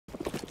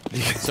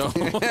So,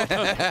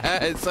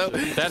 so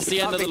that's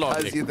the end of the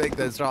logic. Because you think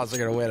the Astralis are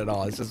going to win it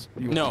all. It's just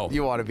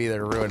you want to be there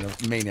to ruin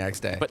a Maniac's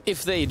day. But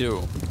if they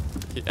do,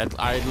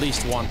 I at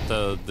least want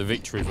the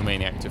victory for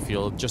Maniac to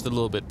feel just a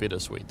little bit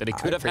bittersweet. That he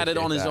could have had it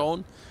on his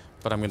own,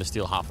 but I'm going to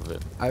steal half of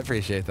it. I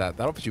appreciate that.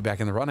 That'll put you back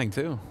in the running,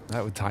 too.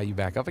 That would tie you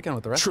back up again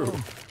with the rest of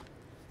them.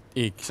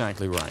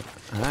 Exactly right.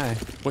 All right.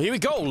 Well, here we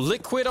go.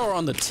 Liquid are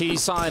on the T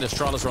side.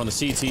 Astralis are on the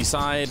CT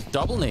side.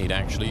 Double nade,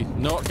 actually.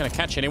 Not going to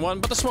catch anyone,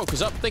 but the smoke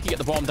is up. They can get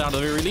the bomb down to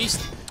the very least.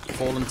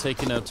 Fallen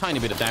taking a tiny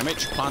bit of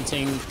damage.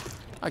 Planting,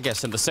 I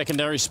guess, in the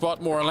secondary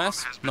spot, more or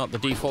less. Not the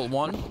default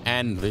one.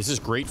 And this is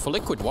great for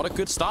Liquid. What a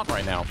good start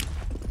right now.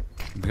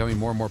 Becoming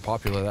more and more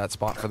popular, that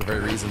spot, for the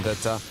very reason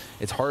that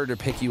it's harder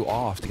to pick you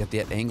off to get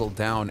that angle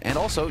down. And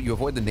also, you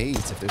avoid the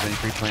nades if there's any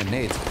pre-planned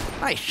nades.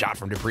 Nice shot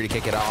from Dupree to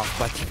kick it off,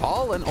 but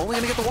Fallen only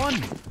going to get the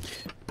one.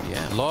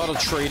 Yeah, a lot of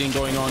trading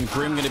going on.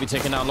 Grim going to be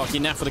taking out Lucky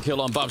Nat for the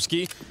kill on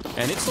Bubsky.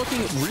 And it's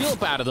looking real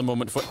bad at the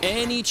moment for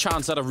any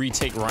chance at a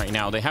retake right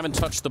now. They haven't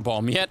touched the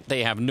bomb yet.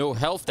 They have no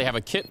health. They have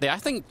a kit. I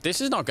think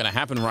this is not going to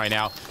happen right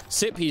now.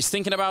 Sip, he's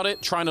thinking about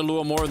it, trying to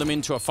lure more of them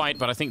into a fight,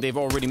 but I think they've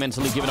already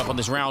mentally given up on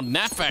this round.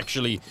 Naf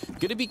actually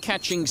going to be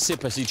catching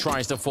Sip as he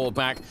tries to fall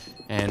back.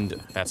 And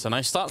that's a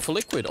nice start for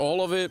Liquid.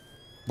 All of it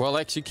well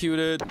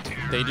executed.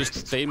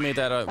 They made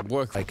that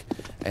work.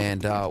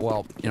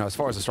 Well, you know, as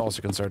far as the Astralis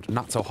are concerned,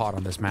 not so hot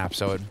on this map,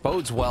 so it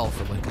bodes well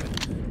for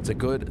Liquid. It's a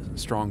good,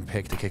 strong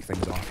pick to kick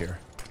things off here.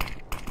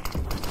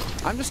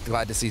 I'm just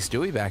glad to see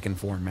Stewie back in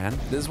form, man.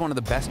 This is one of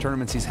the best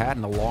tournaments he's had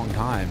in a long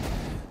time.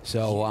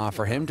 So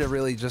for him to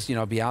really just, you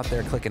know, be out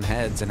there clicking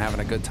heads and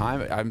having a good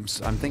time, I'm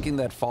thinking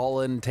that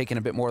Fallen taking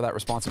a bit more of that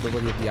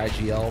responsibility of the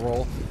IGL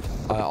role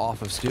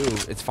off of Stu.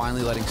 It's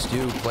finally letting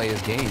Stu play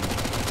his game.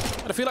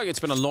 I feel like it's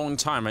been a long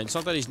time. It's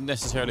not that he's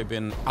necessarily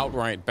been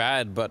outright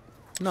bad, but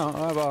no,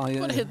 well,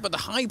 yeah. But the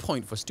high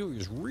point for Stewie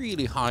is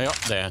really high up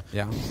there.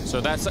 Yeah.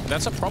 So that's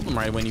a problem,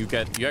 right? When you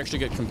actually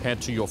get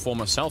compared to your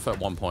former self at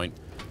one point,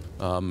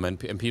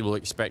 and people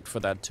expect for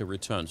that to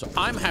return. So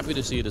I'm happy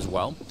to see it as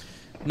well.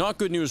 Not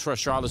good news for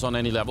Astralis on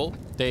any level.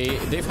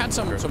 They've had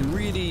some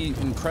really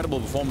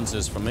incredible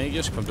performances from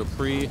Magus, from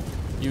Dupree,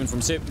 even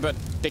from Sip, but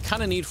they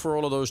kind of need for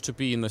all of those to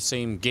be in the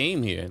same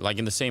game here, like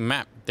in the same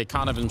map. They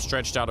can't have them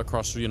stretched out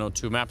across, you know,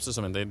 2 maps or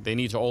something. They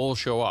need to all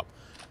show up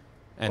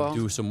and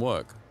do some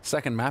work.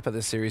 Second map of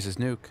this series is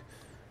Nuke.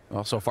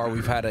 Well, so far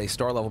we've had a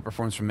star-level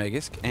performance from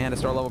Magisk and a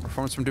star-level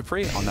performance from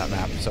Dupree on that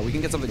map, so we can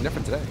get something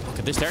different today. Look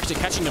at this, they're actually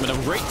catching them in a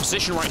great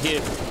position right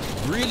here.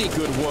 Really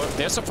good work.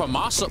 There's a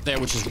FAMAS up there,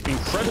 which is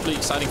incredibly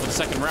exciting for the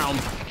second round.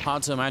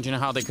 Hard to imagine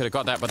how they could have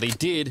got that, but they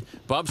did.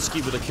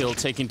 Bubsky with a kill,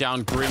 taking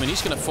down Grim, and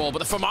he's going to fall, but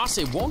the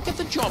FAMAS won't get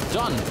the job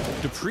done.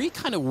 Dupree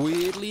kind of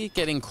weirdly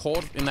getting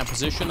caught in that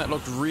position. That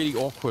looked really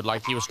awkward,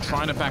 like he was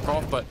trying to back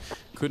off, but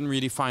couldn't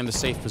really find the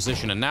safe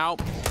position. And now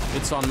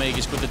it's on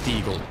Magisk with the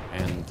Deagle,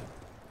 and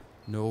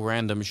no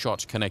random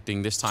shots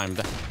connecting this time.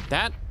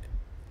 That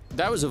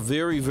was a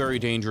very, very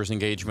dangerous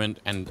engagement,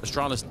 and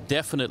Astralis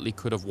definitely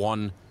could have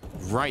won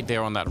right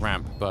there on that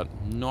ramp, but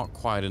not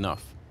quite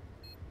enough.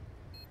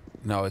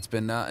 No, it's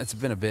been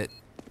a bit.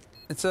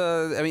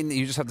 I mean,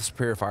 you just have the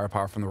superior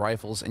firepower from the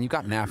rifles, and you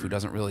got Naf, who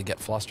doesn't really get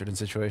flustered in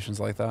situations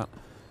like that.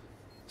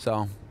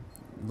 So,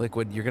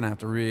 Liquid, you're gonna have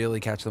to really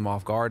catch them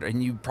off guard,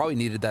 and you probably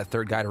needed that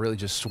third guy to really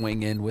just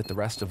swing in with the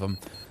rest of them.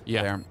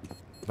 Yeah. There.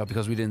 But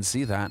because we didn't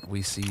see that,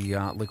 we see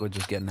Liquid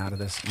just getting out of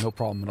this. No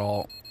problem at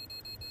all.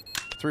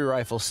 3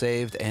 rifles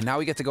saved, and now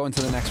we get to go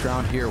into the next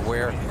round here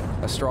where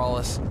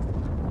Astralis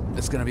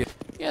is going to be...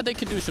 Yeah, they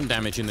could do some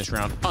damage in this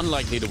round.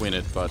 Unlikely to win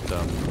it, but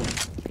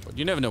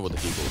you never know with the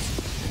Deagle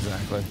is.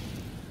 Exactly.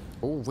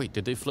 Oh, wait,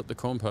 did they flip the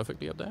cone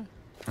perfectly up there?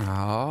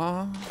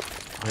 Oh,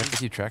 we have to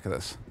keep track of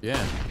this.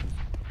 Yeah.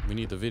 We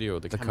need the video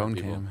of the cone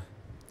people. cam.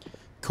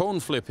 Cone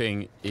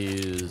flipping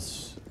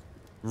is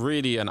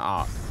really an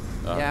art.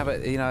 Yeah,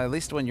 but you know, at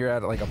least when you're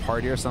at like a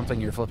party or something,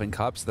 you're flipping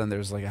cups, then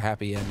there's like a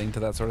happy ending to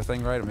that sort of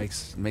thing, right?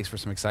 It makes for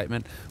some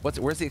excitement.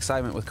 Where's the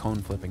excitement with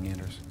cone flipping,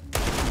 Anders?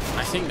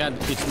 I think that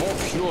it's more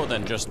pure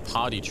than just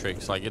party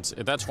tricks. Like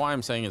that's why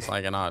I'm saying it's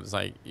like an art. It's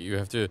like you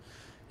have to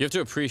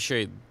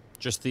appreciate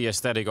just the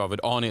aesthetic of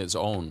it on its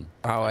own.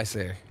 Oh, I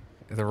see.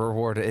 The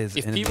reward is...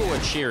 If people were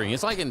cheering,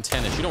 it's like in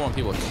tennis. You don't want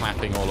people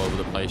clapping all over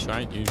the place,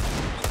 right? You're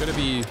gonna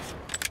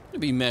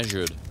be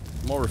measured,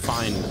 more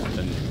refined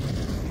than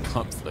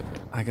cup flipping.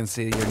 I can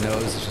see your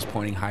nose is just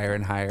pointing higher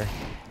and higher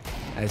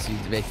as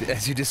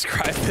you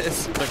describe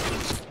this.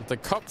 The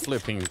cup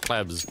flipping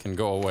plebs can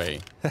go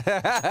away.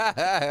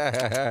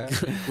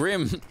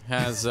 Grim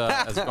has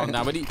gone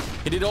down, but he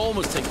did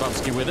almost take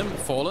Bubsky with him.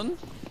 Fallen.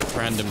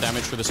 Random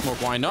damage for the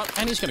smoke, why not?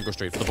 And he's going to go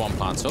straight for the bomb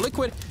plant. So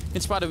Liquid,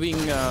 in spite of being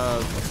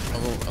a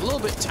little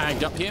bit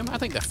tagged up here, I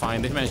think they're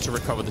fine. They've managed to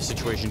recover the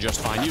situation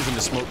just fine, using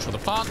the smoke for the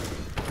plant.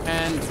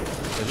 And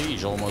the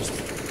Liege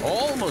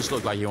almost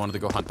looked like he wanted to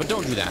go hunt, but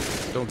don't do that.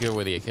 Don't give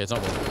away the AK. It's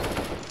not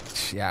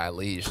worth it. Yeah,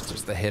 Liege,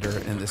 just the hitter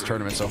in this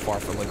tournament so far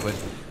for Liquid.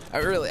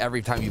 Really,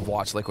 every time you've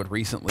watched Liquid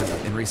recently,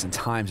 in recent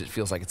times, it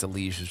feels like it's a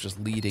Liege who's just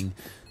leading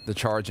the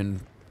charge and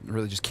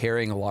really just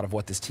carrying a lot of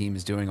what this team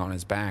is doing on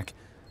his back.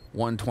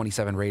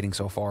 127 rating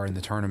so far in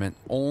the tournament,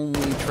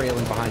 only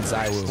trailing behind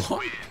Zywoo.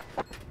 What?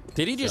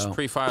 Did he just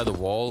pre-fire the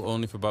wall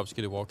only for Bubsky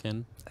to walk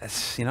in?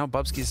 You know,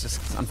 Bubsky's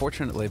just,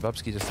 unfortunately,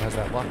 Bubsky just has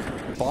that luck.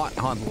 Bought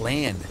on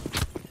land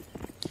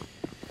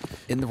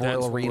in the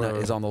Royal Arena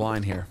is on the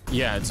line here.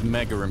 Yeah, it's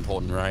mega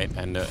important, right?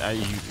 And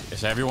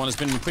as everyone has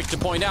been quick to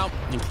point out,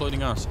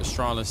 including us,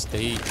 Astralis,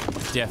 they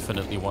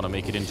definitely want to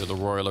make it into the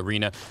Royal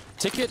Arena.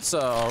 Tickets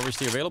are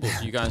obviously available,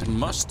 so you guys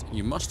must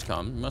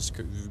come,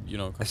 you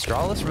know.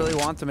 Astralis really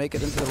want to make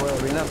it into the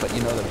Royal Arena, but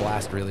you know that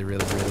Blast really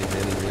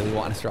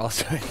want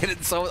Astralis to make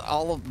it. So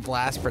all of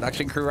Blast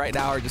production crew right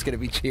now are just going to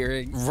be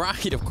cheering.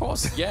 Right, of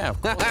course. Yeah,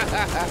 of course.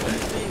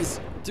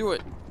 Please, do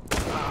it.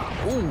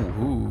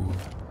 Ooh.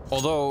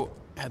 Although,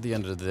 at the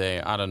end of the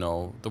day, I don't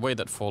know. The way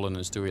that Fallen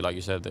and Stewie, like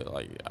you said,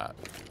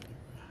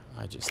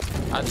 I just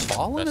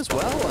Fallen as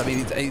well. I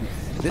mean,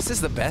 this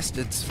is the best.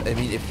 I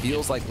mean, it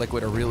feels like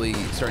Liquid are really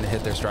starting to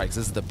hit their strikes.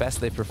 This is the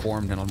best they've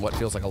performed in on what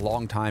feels like a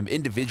long time,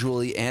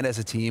 individually and as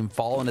a team.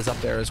 Fallen is up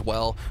there as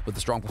well with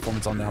the strong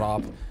performance on that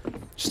op.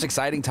 Just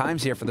exciting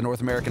times here for the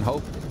North American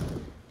Hope.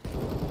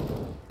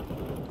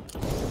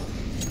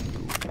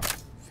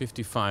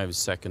 55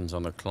 seconds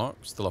on the clock.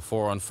 Still a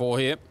 4-on-4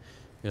 here.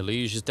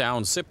 Elige is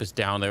down, Sip is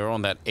down. They're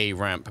on that A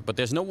ramp, but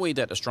there's no way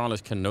that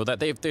Astralis can know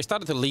that. They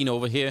started to lean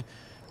over here.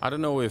 I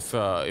don't know if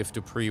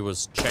Dupree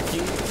was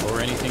checking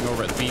or anything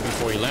over at B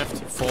before he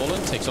left.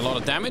 Fallen takes a lot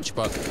of damage,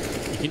 but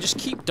he can just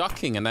keep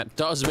ducking, and that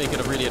does make it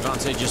a really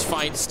advantageous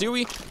fight.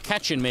 Stewie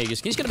catching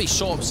Magus. He's going to be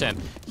so upset.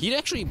 He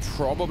actually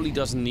probably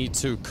doesn't need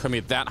to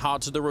commit that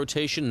hard to the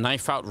rotation.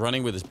 Knife out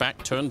running with his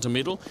back turned to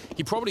middle.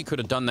 He probably could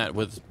have done that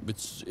with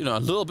you know, a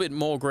little bit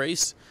more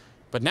grace.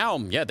 But now,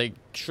 yeah, they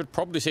should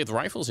probably save the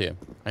rifles here.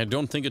 I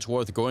don't think it's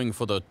worth going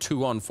for the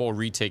 2-on-4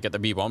 retake at the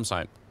B bomb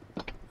site.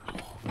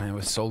 Man,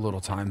 with so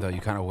little time, though,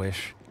 you kind of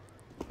wish.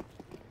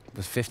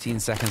 With 15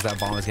 seconds, that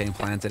bomb is getting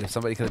planted. If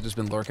somebody could have just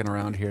been lurking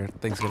around here,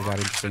 things could have got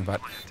interesting. But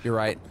you're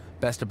right.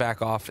 Best to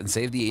back off and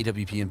save the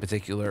AWP in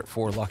particular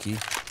for Lucky,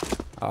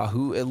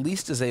 who at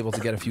least is able to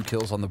get a few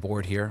kills on the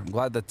board here. I'm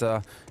glad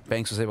that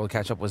Banks was able to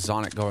catch up with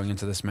Zonic going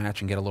into this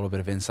match and get a little bit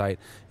of insight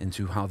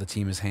into how the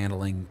team is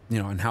handling,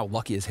 you know, and how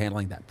Lucky is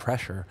handling that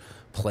pressure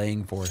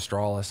playing for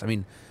Astralis. I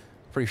mean,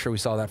 pretty sure we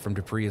saw that from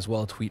Dupree as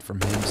well, a tweet from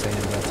him saying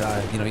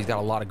that, you know, he's got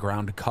a lot of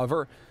ground to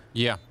cover.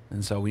 Yeah.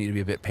 And so we need to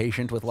be a bit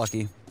patient with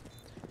Lucky.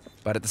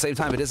 But at the same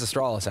time, it is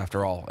Astralis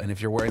after all. And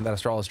if you're wearing that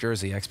Astralis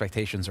jersey,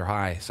 expectations are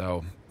high.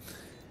 So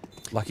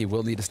Lucky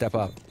will need to step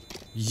up.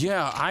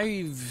 Yeah,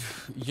 I'm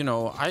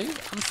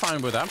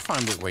fine with that. I'm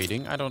fine with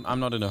waiting. I'm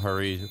not in a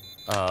hurry.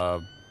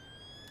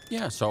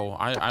 Yeah, so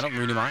I don't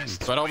really mind.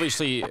 But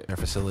obviously, their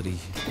facility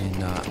in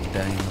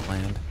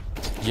land.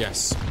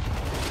 Yes.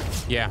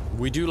 Yeah,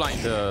 we do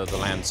like the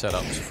land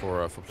setups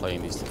for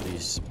playing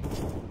these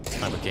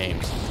type of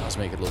games. It does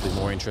make it a little bit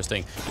more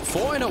interesting.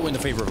 4-0 in the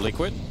favor of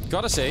Liquid.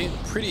 Gotta say,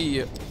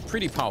 pretty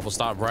powerful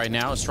start right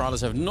now.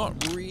 Astralis have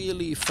not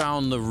really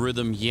found the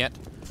rhythm yet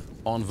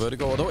on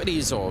Vertigo, although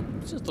it's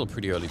still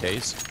pretty early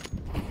days.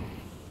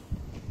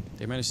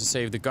 They managed to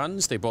save the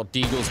guns. They brought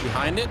Deagles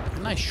behind it.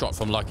 Nice shot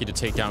from Lucky to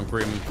take down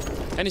Grim.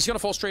 And he's gonna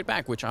fall straight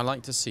back, which I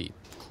like to see.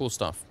 Cool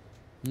stuff.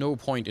 No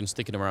point in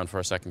sticking around for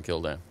a second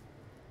kill there.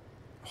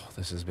 Oh,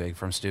 this is big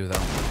from Stu,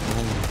 though.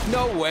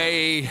 No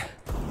way!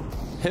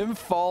 Him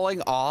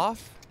falling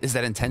off? Is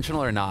that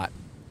intentional or not?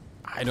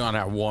 I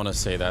want to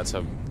say that's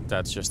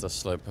just a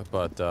slip,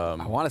 but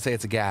I want to say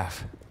it's a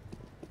gaff.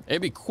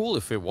 It'd be cool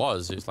if it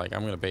was. It's like,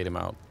 I'm gonna bait him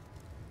out.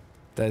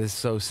 That is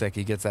so sick.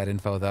 He gets that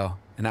info though,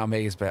 and now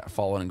Meg is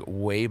falling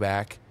way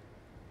back.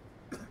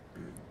 A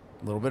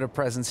little bit of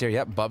presence here.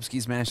 Yep,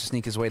 Bubsky's managed to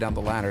sneak his way down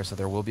the ladder, so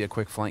there will be a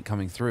quick flank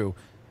coming through.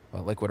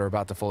 But Liquid are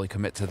about to fully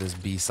commit to this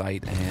B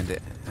site, and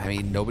I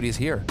mean, nobody's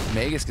here.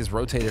 Magus gets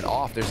rotated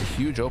off. There's a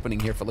huge opening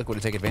here for Liquid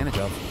to take advantage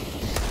of.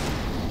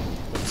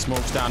 With the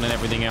smokes down and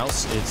everything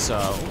else, it's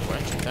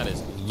actually, that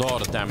is a lot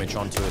of damage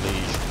onto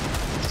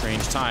Elige.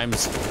 Strange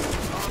times.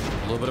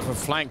 A little bit of a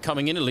flank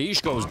coming in.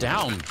 Elige goes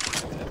down.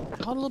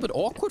 Got a little bit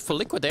awkward for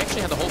Liquid. They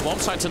actually had the whole bomb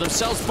site to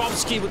themselves.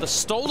 Bubsky with a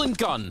stolen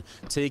gun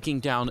taking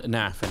down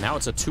Naf, and now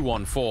it's a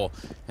 2-on-4.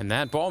 And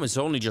that bomb is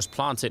only just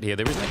planted here.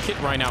 There isn't a kit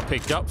right now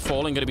picked up.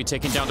 Fallen going to be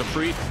taken down to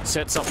Pre.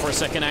 Sets up for a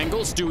second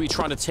angle. Stewie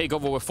trying to take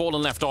over where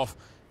Fallen left off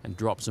and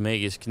drops a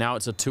Magus. Now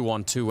it's a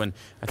 2-on-2, and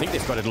I think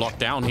they've got it locked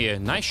down here.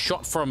 Nice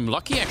shot from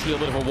Lucky, actually a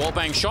little bit of a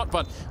wallbang shot,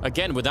 but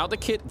again, without the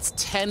kit, it's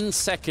 10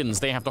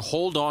 seconds. They have to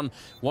hold on.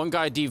 One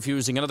guy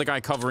defusing, another guy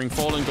covering.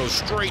 Fallen goes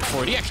straight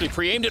for it. He actually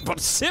pre-aimed it, but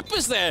Sip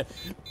is there.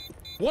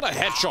 What a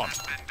headshot.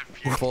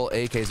 Full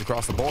AKs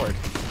across the board.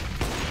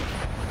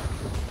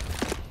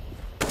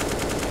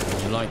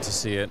 You like to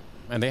see it.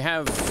 And they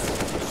have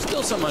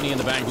still some money in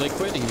the bank,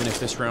 Liquid. Even if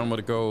this round were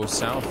to go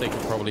south, they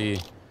could probably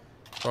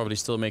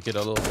still make it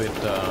a little bit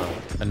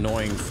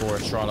annoying for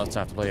Astralis to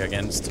have to play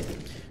against.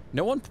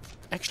 No one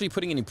actually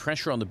putting any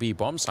pressure on the B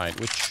bomb side,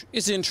 which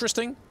is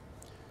interesting.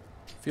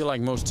 I feel like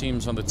most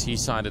teams on the T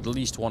side at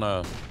least want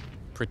to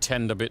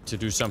pretend a bit to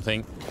do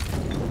something.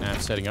 Now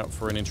setting up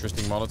for an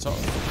interesting Molotov.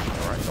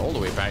 All right, all the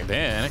way back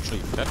there. And actually,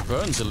 that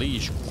burns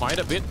Elige quite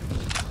a bit.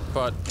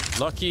 but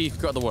Lucky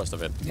got the worst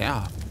of it.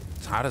 Yeah.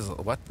 How does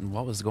what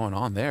was going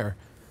on there?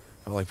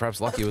 Like perhaps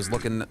Lucky was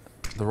looking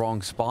the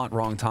wrong spot,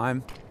 wrong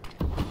time.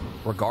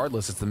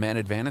 Regardless, it's the man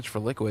advantage for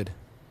Liquid.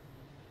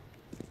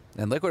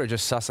 And Liquid are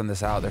just sussing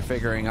this out. They're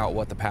figuring out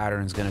what the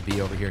pattern is going to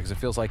be over here, because it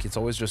feels like it's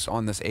always just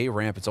on this A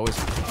ramp. It's always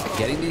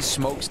getting these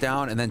smokes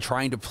down and then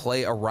trying to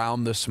play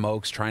around the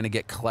smokes, trying to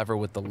get clever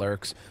with the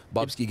lurks.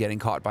 Bubsky getting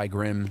caught by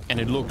Grim. And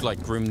it looked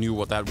like Grim knew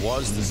what that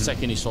was. The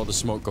second he saw the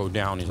smoke go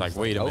down, he's like,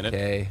 wait a minute.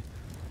 Okay.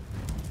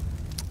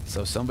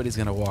 So somebody's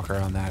going to walk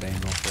around that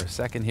angle for a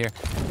second here.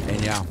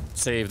 And yeah.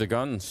 Save the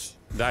guns.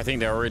 I think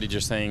they're already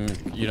just saying,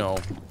 you know,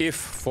 if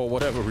for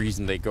whatever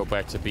reason they go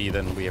back to B,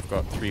 then we have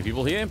got 3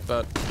 people here.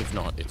 But if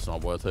not, it's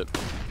not worth it.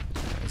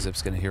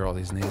 Zip's going to hear all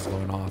these nades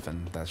going off,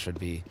 and that should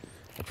be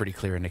a pretty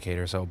clear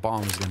indicator. So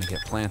bomb is going to get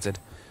planted.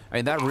 I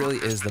mean, that really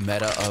is the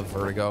meta of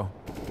Vertigo,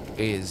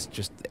 is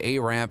just A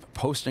ramp,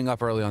 posting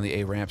up early on the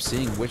A ramp,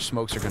 seeing which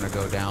smokes are going to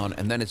go down,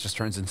 and then it just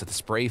turns into the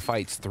spray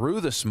fights through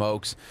the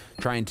smokes,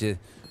 trying to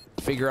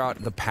figure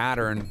out the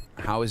pattern.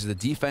 How is the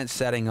defense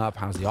setting up?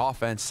 How's the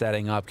offense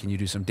setting up? Can you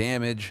do some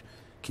damage?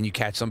 Can you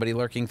catch somebody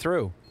lurking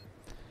through?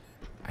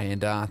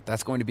 And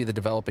that's going to be the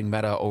developing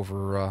meta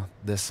over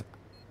this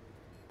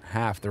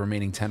half, the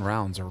remaining 10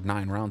 rounds, or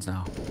 9 rounds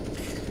now.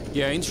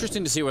 Yeah,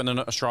 interesting to see whether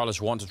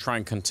Astralis want to try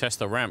and contest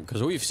the ramp,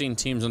 because we've seen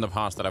teams in the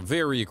past that are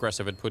very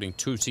aggressive at putting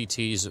 2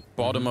 CTs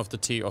bottom of the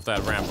T of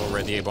that ramp over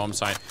at the A bomb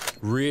site,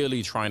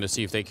 really trying to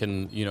see if they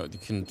can, you know,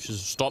 can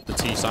just stop the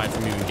T side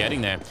from even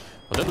getting there.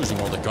 But they're losing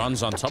all the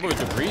guns on top of it.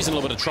 Dupree's in a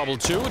little bit of trouble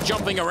too,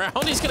 jumping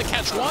around. He's going to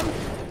catch one.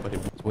 But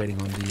he's waiting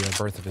on the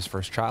birth of his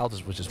first child,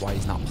 which is why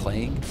he's not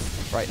playing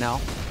right now.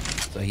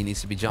 So he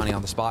needs to be Johnny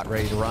on the spot,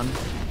 ready to run.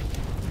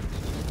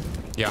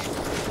 Yeah.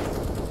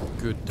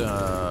 Good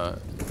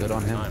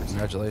on him. Times.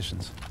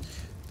 Congratulations.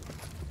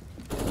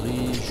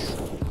 Leash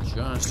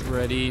just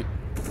ready.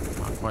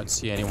 Can't quite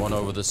see anyone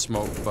over the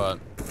smoke, but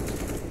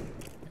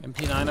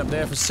MP9 up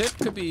there for Sip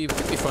could be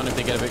fun if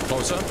they get a bit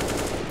closer.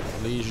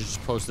 Leash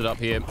just posted up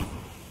here.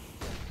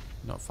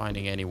 Not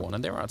finding anyone,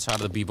 and they're outside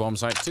of the B bomb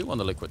site too on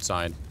the Liquid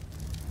side.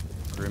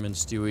 Grim and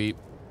Stewie,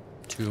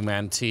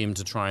 2-man team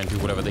to try and do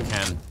whatever they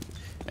can.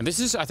 And this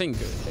is, I think,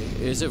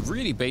 is a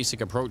really basic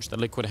approach that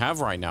Liquid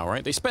have right now,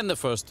 right? They spend the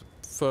first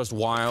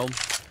while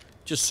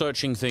just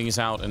searching things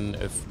out and,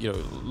 you know,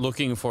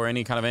 looking for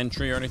any kind of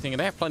entry or anything, and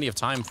they have plenty of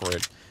time for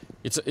it.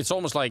 It's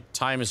almost like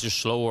time is just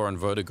slower on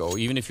Vertigo.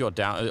 Even if you're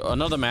down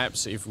on other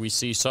maps, if we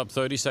see sub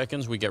 30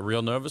 seconds, we get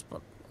real nervous.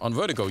 But on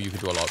Vertigo, you can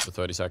do a lot for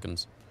 30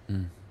 seconds.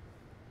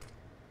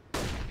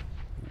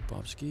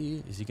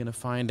 Bobski, is he going to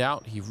find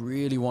out? He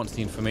really wants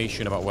the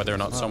information about whether or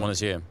not someone is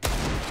here.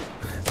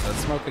 Let's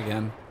smoke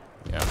again.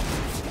 Yeah.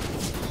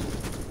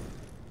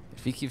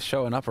 If he keeps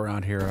showing up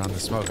around here on the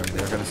smoke, I mean,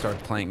 they're going to start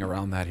playing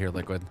around that here,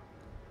 Liquid.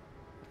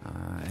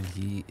 And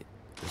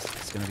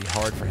it's going to be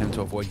hard for him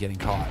to avoid getting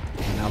caught.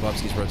 And now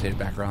Bubsky's rotated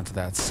back around to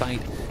that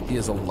site. He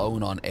is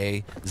alone on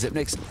A.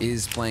 Zipnix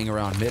is playing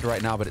around mid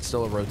right now, but it's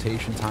still a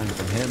rotation time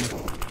from him.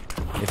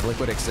 If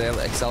Liquid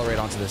accelerate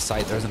onto this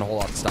site, there isn't a whole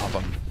lot to stop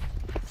him.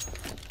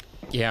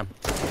 Yeah.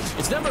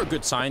 It's never a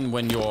good sign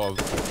when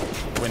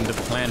the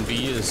plan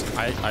B is,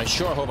 I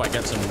sure hope I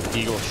get some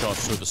Deagle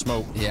shots through the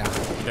smoke. Yeah.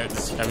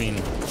 I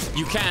mean,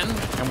 you can,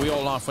 and we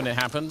all laugh when it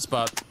happens,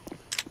 but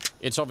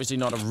it's obviously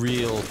not a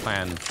real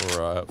plan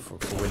for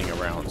winning a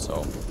round,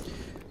 so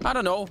I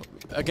don't know.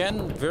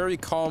 Again, very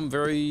calm,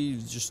 very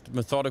just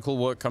methodical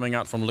work coming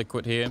out from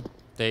Liquid here.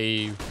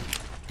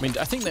 I mean,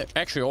 I think that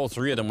actually all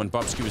 3 of them, when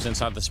Bubsky was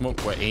inside the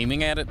smoke, were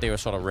aiming at it. They were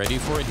sort of ready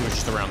for it. He was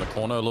just around the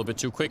corner a little bit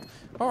too quick.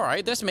 All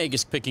right, there's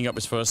Magus picking up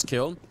his first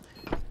kill.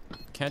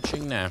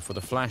 Catching now for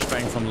the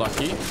flashbang from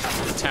Lucky.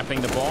 Tapping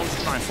the bomb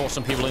to try and force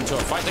some people into a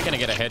fight. They're going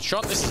to get a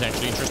headshot. This is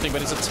actually interesting,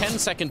 but it's a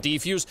 10-second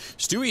defuse.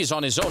 Stewie is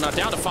on his own. Now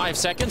down to 5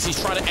 seconds.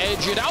 He's trying to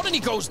edge it out, and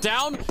he goes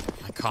down.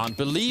 I can't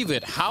believe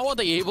it. How are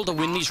they able to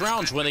win these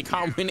rounds when they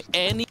can't win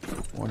any?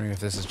 Wondering if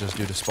this is just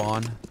due to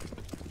spawn.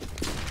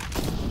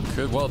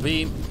 Could well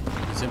be.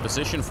 He's in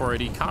position for it.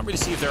 He can't really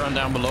see if they're on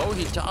down below.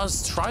 He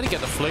does try to get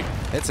the flick.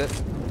 Hits it.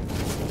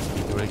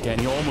 Do it again.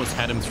 He almost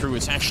had him through.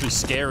 It's actually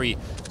scary.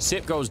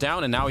 Sip goes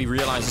down, and now he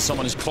realizes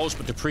someone is close,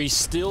 but Dupree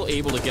still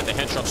able to get the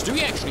headshots.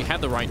 Stewie actually had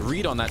the right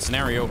read on that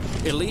scenario.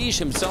 Elige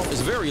himself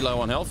is very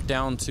low on health,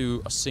 down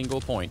to a single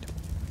point.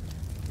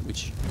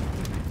 Which,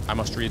 I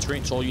must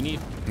reiterate, it's all you need.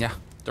 Yeah.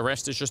 The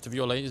rest is just if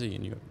you're lazy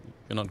and you're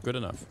not good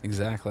enough.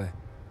 Exactly.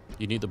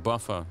 You need the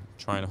buffer.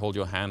 Try and hold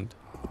your hand.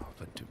 Oh,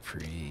 but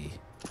Dupree.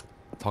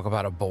 Talk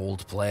about a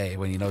bold play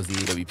when he knows the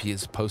AWP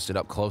is posted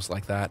up close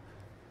like that.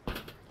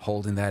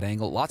 Holding that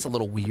angle. Lots of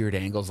little weird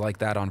angles like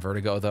that on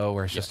Vertigo, though,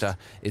 where it's just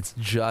it's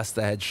just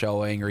the head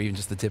showing, or even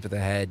just the tip of the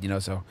head, you know,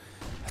 so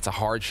that's a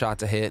hard shot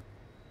to hit.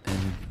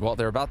 And, well,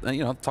 they're about,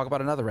 you know, talk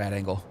about another rad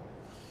angle.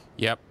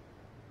 Yep.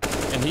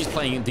 And he's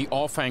playing the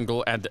off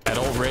angle at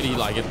already,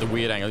 like, at the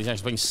weird angle. He's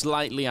actually playing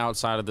slightly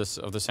outside of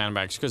the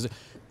sandbags, because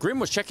Grim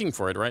was checking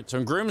for it, right? So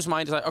in Grim's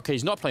mind, he's like, okay,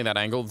 he's not playing that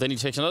angle. Then he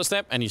takes another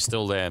step, and he's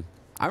still there.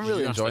 I'm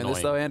really enjoying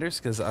this, though, Anders,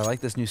 because I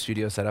like this new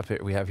studio setup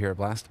we have here at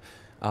Blast.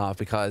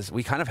 because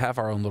we kind of have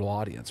our own little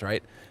audience,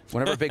 right?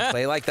 Whenever a big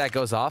play like that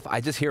goes off,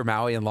 I just hear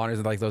Maui and Lawners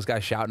and like those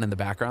guys shouting in the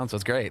background, so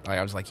it's great. Like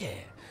I was like, yeah.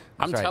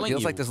 I'm telling you, it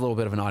feels like there's a little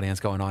bit of an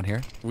audience going on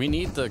here. We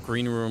need the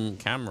green room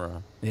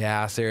camera.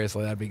 Yeah,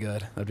 seriously, that'd be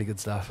good. That'd be good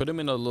stuff. Put him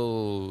in a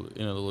little,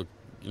 you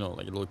know,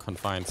 like a little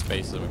confined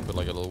space, and we put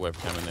like a little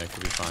webcam in there.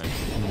 Could be fine.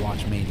 And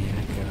watch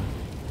Maniac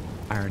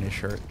iron his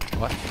shirt.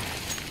 What?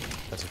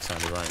 That's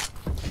exactly right.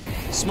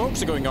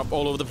 Smokes are going up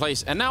all over the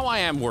place, and now I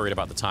am worried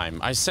about the time.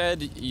 I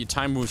said your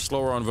time moves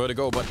slower on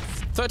Vertigo, but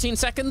 13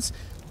 seconds?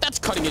 That's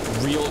cutting it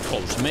real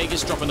close.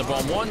 Magus dropping the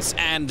bomb once,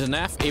 and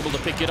Naf able to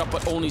pick it up,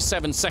 but only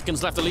 7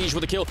 seconds left. Elige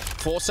with a kill.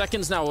 4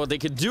 seconds now. Well, they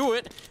could do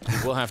it.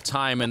 We'll have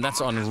time, and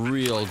that's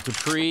unreal.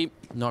 Dupree,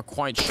 not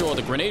quite sure.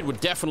 The grenade would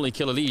definitely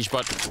kill Elige,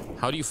 but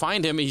how do you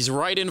find him? He's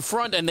right in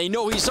front, and they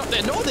know he's up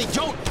there. No, they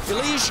don't.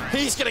 Elige,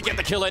 he's going to get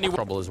the kill anyway.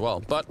 Trouble as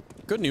well, but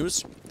good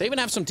news. They even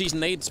have some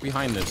decent nades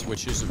behind this,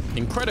 which is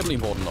incredibly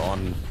important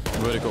on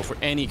Vertigo for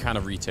any kind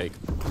of retake.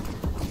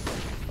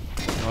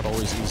 Not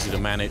always easy to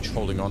manage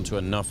holding on to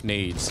enough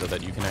nades so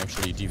that you can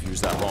actually defuse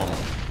that bomb.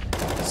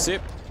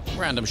 Zip,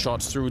 random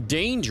shots through.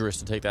 Dangerous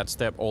to take that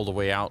step all the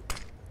way out.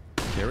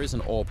 There is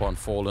an AWP on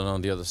Fallen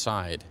on the other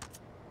side.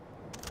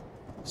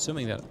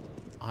 Assuming that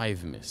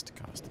I've missed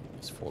casting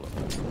this Fallen.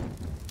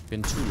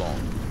 Been too long.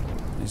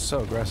 He's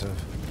so aggressive.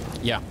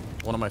 Yeah,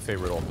 one of my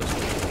favorite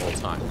AWPs of all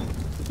time.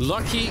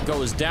 Lucky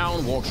goes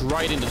down, walks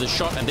right into the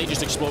shot, and they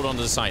just explode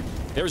onto the side.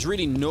 There's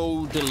really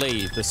no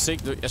delay.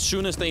 As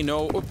soon as they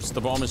know, oops,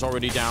 the bomb is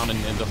already down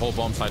and the whole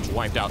bomb site's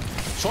wiped out.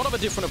 Sort of a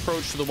different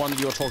approach to the one that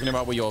you're talking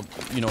about where you're,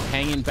 you know,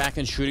 hanging back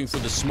and shooting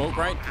through the smoke,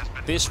 right?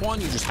 This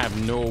one, you just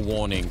have no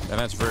warning, and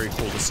that's very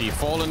cool to see.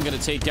 Fallen gonna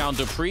take down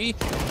Dupree,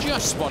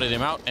 just spotted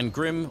him out, and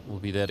Grim will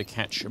be there to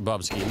catch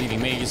Bubsky,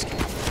 leaving Magus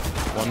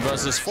 1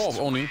 versus 4,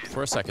 only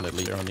for a second at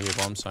least on the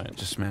bomb site.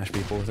 Just smash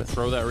people with it.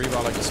 Throw that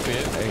rebound like a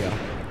spear. There you go.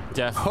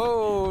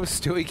 Oh,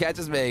 Stewie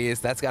catches Magus.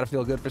 That's got to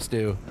feel good for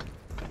Stu.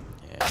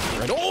 Yeah.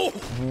 Right. Oh!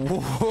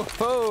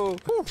 Whoa!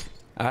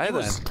 All right,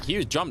 he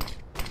was jumped.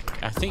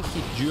 I think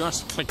he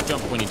just click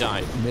jumped when he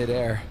died.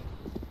 Midair.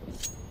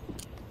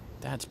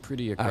 That's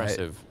pretty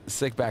aggressive. Right.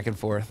 Sick back and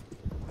forth.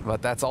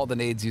 But that's all the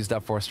nades used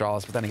up for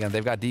Astralis. But then again,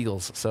 they've got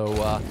deagles.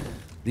 So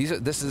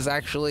this is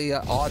actually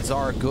odds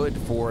are good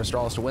for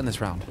Astralis to win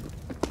this round.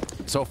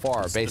 So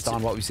far, based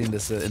on what we've seen in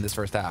this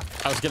first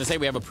half. I was going to say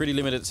we have a pretty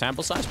limited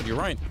sample size, but you're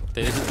right.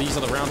 These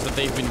are the rounds that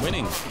they've been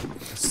winning.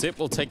 Sip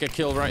will take a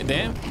kill right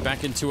there.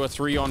 Back into a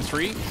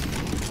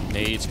 3-on-3.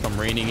 Nades come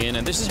raining in,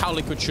 and this is how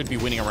Liquid should be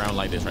winning a round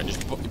like this, right?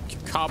 Just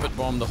carpet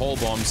bomb the whole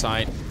bomb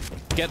site,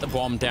 get the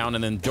bomb down,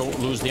 and then don't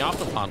lose the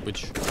afterplant,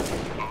 which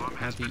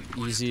might be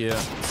easier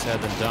said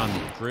than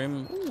done.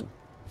 Grim. Ooh.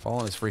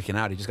 Fallen is freaking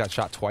out. He just got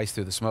shot twice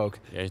through the smoke.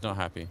 Yeah, he's not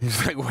happy.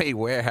 He's like, wait,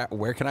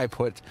 where can I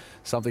put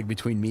something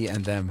between me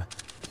and them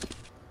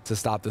to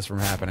stop this from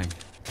happening?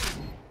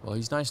 Well,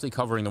 he's nicely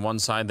covering the one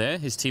side there.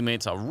 His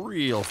teammates are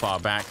real far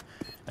back.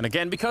 And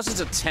again, because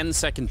it's a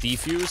 10-second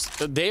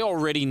defuse, they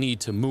already need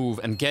to move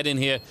and get in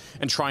here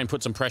and try and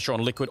put some pressure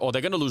on Liquid, or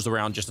they're going to lose the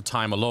round just the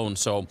time alone.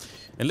 So,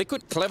 and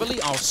Liquid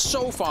cleverly are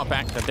so far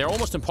back that they're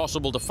almost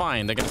impossible to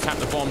find. They're going to tap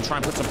the bomb, try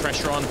and put some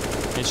pressure on.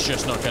 It's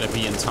just not going to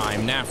be in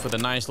time. Naf with a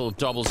nice little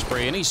double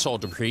spray, and he saw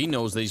Dupree,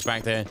 knows that he's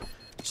back there.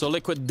 So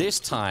Liquid this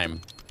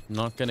time,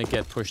 not going to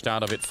get pushed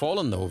out of it.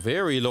 Fallen, though,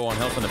 very low on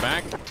health in the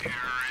back.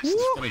 He's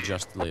going to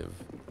just live.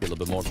 Be a little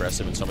bit more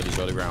aggressive in some of these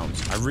early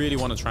rounds. I really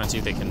want to try and see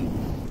if they can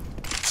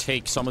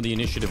take some of the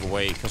initiative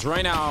away, because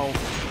right now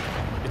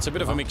it's a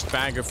bit of a mixed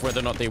bag of whether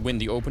or not they win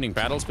the opening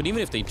battles, but even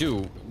if they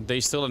do,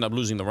 they still end up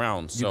losing the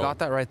round. So. You got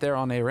that right there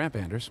on A ramp,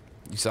 Anders.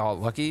 You saw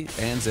Lucky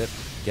and Zip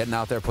getting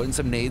out there, putting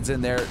some nades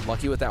in there.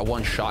 Lucky with that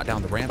one shot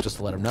down the ramp just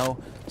to let him know.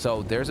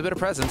 So there's a bit of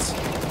presence.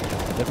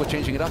 Liquid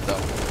changing it up, though.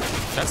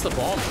 That's the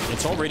bomb.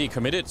 It's already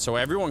committed, so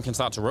everyone can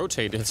start to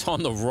rotate. It's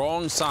on the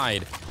wrong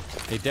side.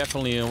 They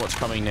definitely know what's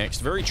coming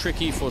next. Very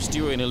tricky for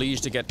Stewie and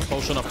Elige to get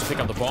close enough to pick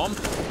up the bomb.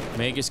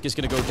 Magus is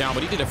going to go down,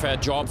 but he did a fair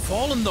job.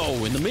 Fallen,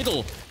 though, in the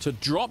middle to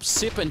drop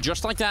Sip, and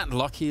just like that,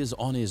 Lucky is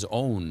on his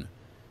own.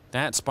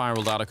 That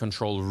spiraled out of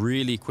control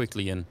really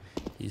quickly, and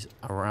he's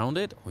around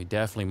it. We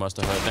definitely must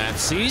have heard that.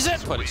 Sees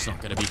it, but it's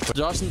not going to be...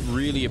 Doesn't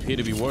really appear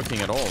to be working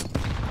at all.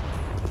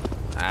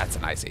 That's a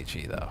nice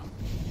HE, though.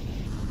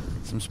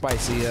 Some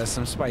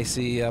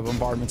spicy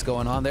bombardments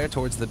going on there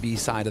towards the B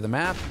side of the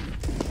map.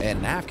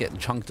 And Naf getting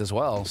chunked as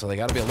well, so they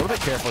got to be a little bit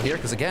careful here,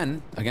 because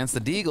again, against the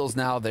Deagles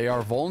now, they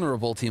are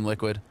vulnerable, Team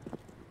Liquid.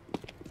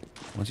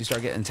 Once you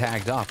start getting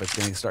tagged up, it's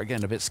going to start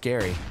getting a bit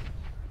scary.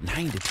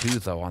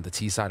 9-2 though on the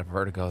T side of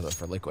Vertigo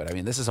for Liquid. I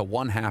mean, this is a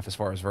 1/2 as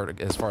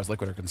far as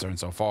Liquid are concerned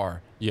so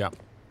far. Yeah.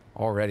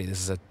 Already, this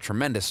is a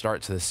tremendous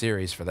start to the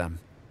series for them.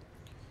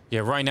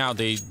 Yeah, right now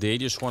they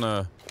just want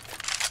to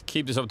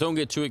keep this up. Don't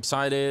get too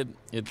excited.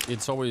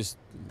 It's always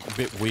a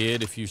bit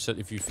weird if you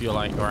feel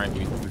like, all right,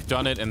 we've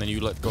done it, and then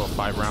you let go of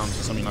 5 rounds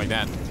or something like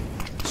that.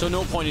 So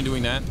no point in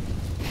doing that.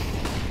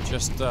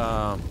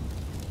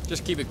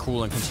 Just keep it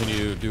cool and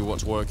continue to do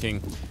what's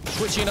working.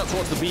 Switching it up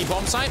towards the B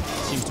bomb site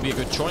seems to be a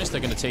good choice.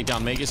 They're going to take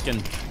down Magus,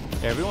 and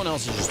everyone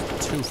else is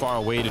just too far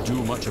away to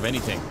do much of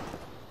anything.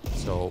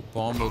 So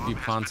bomb will be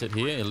planted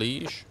here.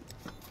 Elige,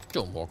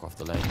 don't walk off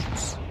the ledge.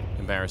 It's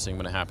embarrassing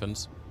when it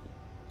happens.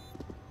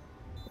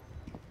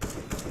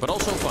 But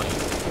also funny.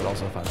 But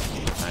also funny.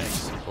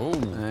 Nice.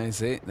 Oh. I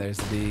see. There's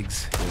the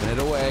Deegs. Giving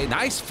it away.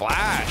 Nice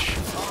flash.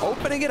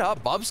 Opening it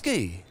up.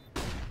 Bubsky.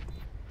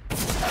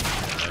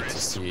 Nice to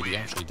see it. He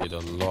actually did a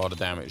lot of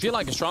damage. I feel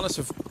like Astralis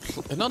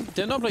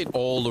they're not played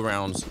all the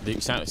rounds the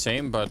exact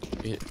same, but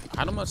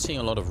I'm not seeing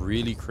a lot of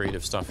really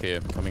creative stuff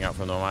here coming out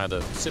from them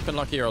either. Sip and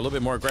Lucky are a little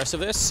bit more aggressive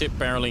there. Sip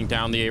barreling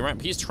down the A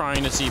ramp. He's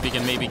trying to see if he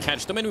can maybe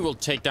catch them, and we will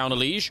take down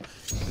Elige.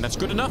 And that's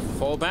good enough.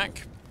 Fall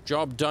back.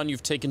 Job done.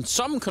 You've taken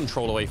some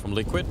control away from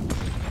Liquid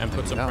and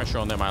put some pressure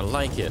on them. I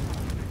like it.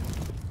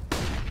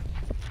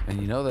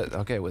 And you know that,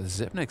 okay, with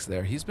Zipnik's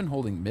there, he's been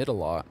holding mid a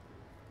lot.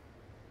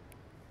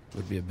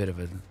 Would be a bit of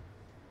a...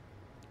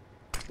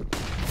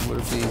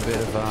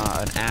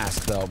 an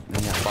ask, though.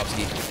 And yeah,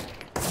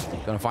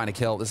 Bubsky gonna find a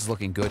kill. This is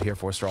looking good here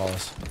for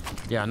Astralis.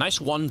 Yeah, nice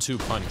 1-2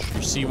 punch.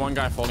 You see one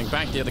guy falling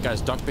back, the other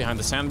guy's ducked behind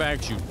the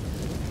sandbags.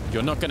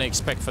 You're not gonna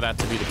expect for that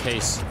to be the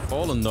case.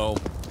 Fallen, though,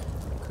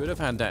 could have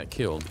had that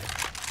killed.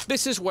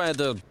 This is where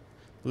the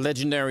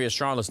legendary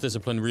Astralis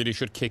discipline really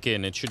should kick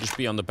in. It should just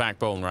be on the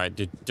backbone, right?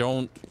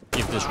 Don't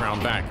give this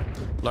round back.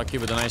 Lucky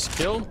with a nice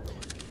kill.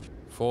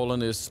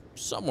 Fallen is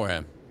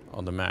somewhere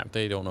on the map.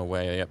 They don't know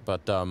where yet,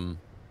 but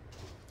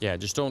yeah,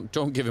 just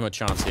don't give him a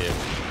chance here.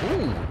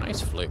 Ooh,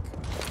 nice flick.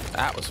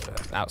 That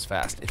was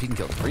fast. If he can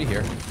kill 3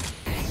 here.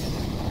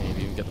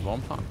 Maybe even get the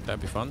bomb plant.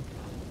 That'd be fun.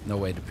 No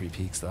way Dupree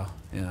peeks, though.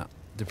 Yeah,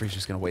 Dupree's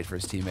just gonna wait for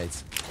his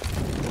teammates.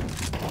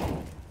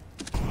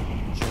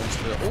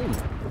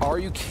 Oh, are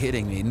you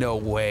kidding me? No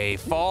way.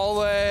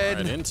 Fallen!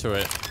 Right into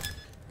it.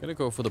 Gonna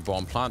go for the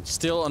bomb plant.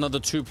 Still another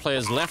 2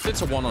 players left.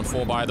 It's a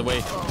 1-on-4, by the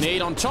way.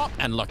 Nade on top,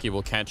 and Lucky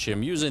will catch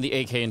him. Using the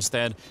AK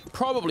instead.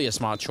 Probably a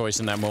smart choice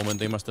in that moment.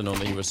 They must have known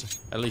that he was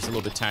at least a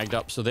little bit tagged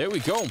up. So there we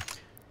go.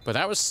 But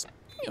that was,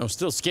 you know,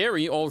 still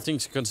scary, all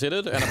things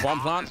considered. And a bomb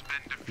plant,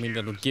 I mean,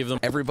 that'll give them...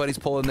 Everybody's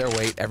pulling their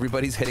weight.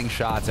 Everybody's hitting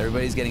shots.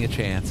 Everybody's getting a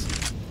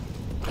chance.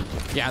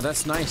 Yeah,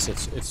 that's nice.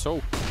 It's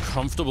so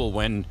comfortable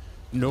when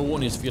no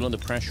one is feeling the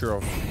pressure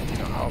of, you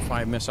know, how if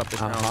I mess up this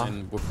round,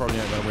 and we're probably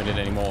not going to win it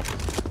anymore.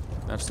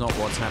 That's not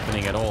what's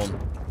happening at all.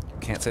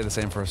 Can't say the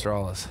same for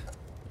Astralis.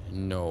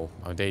 No,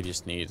 they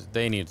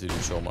need to do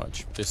so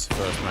much. This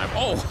first map.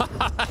 Oh!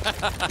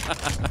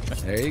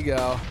 There you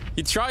go.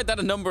 He tried that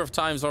a number of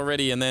times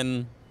already, and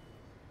then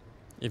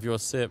if you're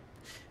Sip...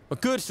 A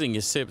good thing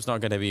is Sip's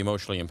not going to be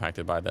emotionally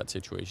impacted by that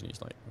situation.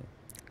 He's like...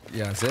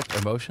 Yeah, Zip,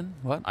 emotion?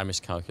 What? I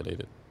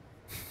miscalculated.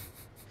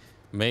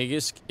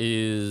 Magisk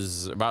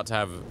is about to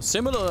have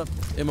similar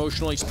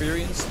emotional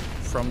experience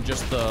from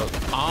just the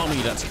army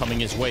that's coming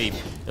his way.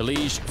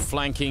 Elige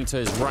flanking to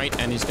his right,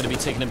 and he's going to be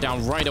taking him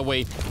down right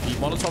away. The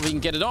Molotov, he can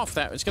get it off.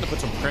 It's going to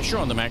put some pressure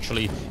on them,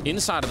 actually,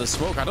 inside of the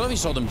smoke. I don't know if he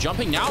saw them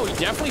jumping. Now he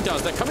definitely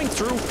does. They're coming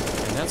through,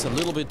 and that's a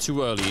little bit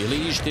too early.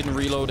 Elige didn't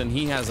reload, and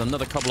he has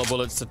another couple of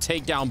bullets to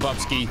take down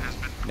Bubsky.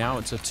 Now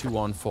it's a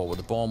 2-on-4 with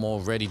the bomb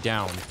already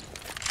down.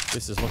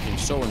 This is looking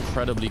so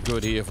incredibly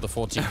good here for the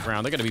 14th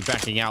round. They're going to be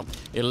backing out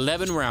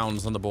 11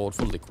 rounds on the board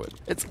for Liquid.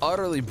 It's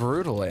utterly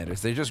brutal,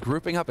 Anders. They're just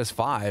grouping up as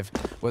 5,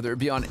 whether it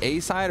be on A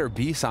side or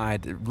B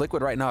side.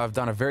 Liquid right now have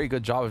done a very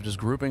good job of just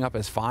grouping up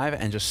as 5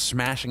 and just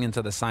smashing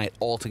into the site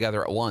all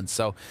together at once.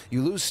 So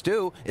you lose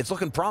Stu, it's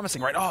looking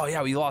promising, right? Oh,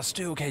 yeah, we lost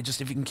Stu. Okay,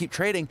 just if you can keep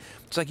trading,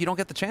 it's like you don't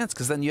get the chance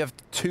because then you have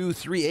 2,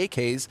 3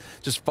 AKs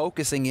just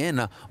focusing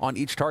in on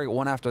each target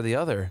one after the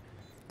other.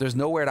 There's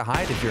nowhere to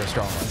hide if you're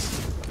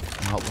Astralis.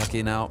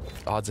 Lucky now.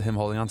 Odds of him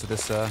holding on to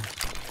this AWE.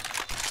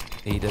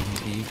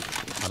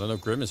 I don't know.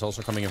 Grim is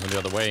also coming in from the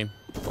other way.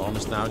 Bomb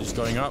is now just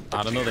going up.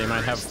 I don't know. They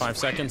might have 5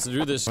 seconds to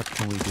do this. What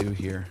can we do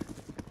here?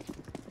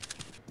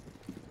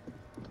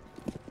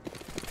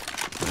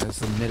 There's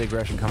the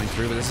mid-aggression coming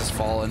through, but this is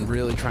Fallen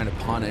really trying to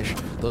punish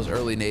those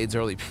early nades,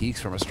 early peaks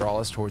from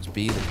Astralis towards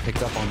B. They've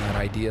picked up on that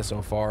idea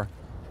so far.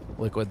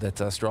 Liquid that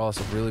Astralis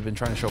have really been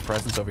trying to show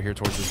presence over here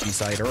towards this B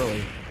side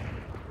early.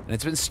 And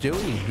it's been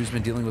Stewie who's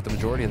been dealing with the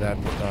majority of that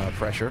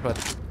pressure, but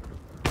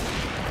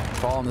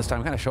Fallen this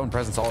time kind of showing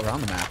presence all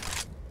around the map.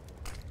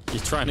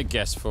 He's trying to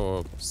guess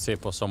for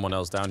Sip or someone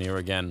else down here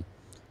again.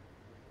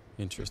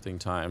 Interesting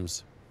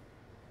times.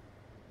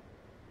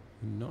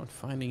 Not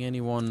finding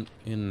anyone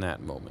in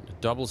that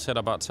moment. Double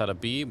setup outside of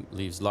B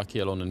leaves Lucky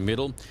alone in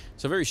middle.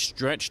 It's a very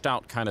stretched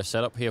out kind of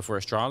setup here for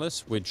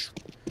Astralis, which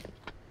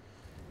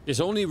is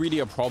only really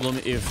a problem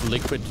if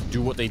Liquid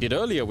do what they did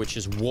earlier, which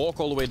is walk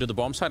all the way to the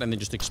bomb site and then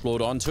just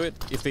explode onto it.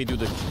 If they do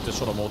the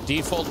sort of more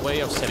default way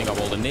of setting up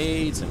all the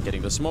nades and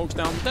getting the smokes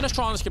down, then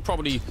Astralis could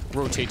probably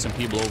rotate some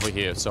people over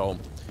here. So,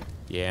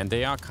 yeah, and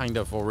they are kind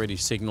of already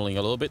signaling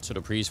a little bit. So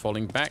Dupree's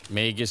falling back.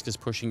 Magisk is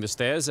pushing the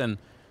stairs, and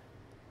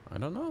I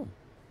don't know.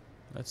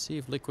 Let's see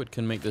if Liquid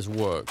can make this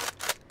work.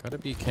 Gotta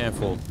be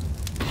careful.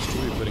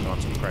 Stewie putting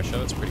on some pressure.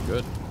 That's pretty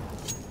good.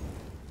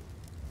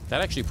 That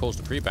actually pulls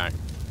Dupree back.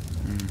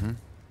 Mm-hmm.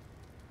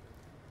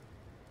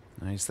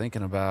 Now he's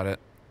thinking about it.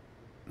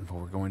 But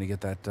we're going to get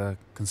that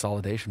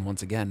consolidation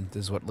once again.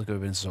 This is what Liquid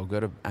have been so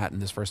good at in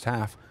this first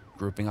half.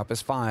 grouping up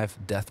as 5.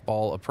 Death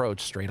ball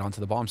approach straight onto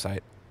the bomb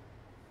site.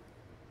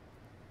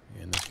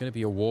 And there's going to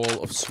be a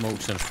wall of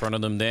smokes in front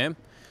of them there.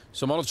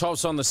 So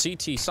Molotovs on the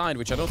CT side,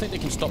 which I don't think they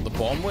can stop the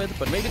bomb with,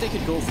 but maybe they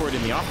could go for it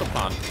in the after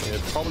plant.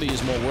 It probably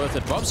is more worth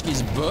it.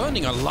 Bubsky's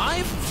burning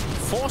alive,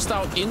 forced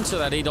out into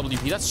that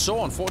AWP. That's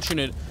so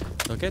unfortunate.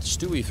 They'll get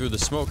Stewie through the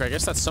smoke. I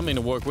guess that's something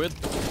to work with.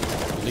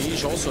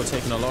 Liege also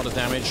taking a lot of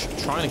damage,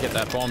 trying to get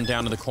that bomb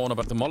down in the corner,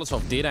 but the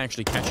Molotov did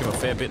actually catch him a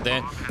fair bit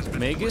there.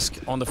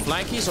 Magisk on the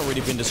flank, he's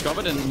already been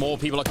discovered, and more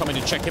people are coming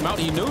to check him out.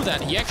 He knew that.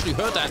 He actually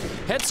heard that.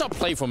 Heads-up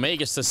play for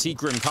Magisk to see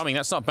Grim coming.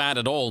 That's not bad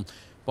at all.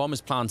 Bomb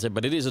is planted,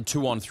 but it is a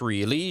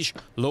 2-on-3. Liege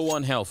low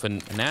on health,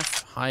 and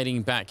Naf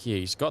hiding back here.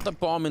 He's got the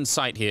bomb in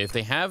sight here. If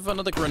they have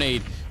another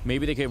grenade,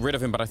 maybe they get rid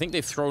of him, but I think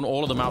they've thrown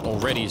all of them out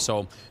already,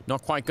 so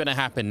not quite going to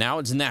happen. Now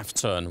it's Naf's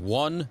turn.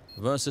 1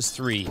 versus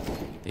 3.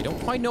 They don't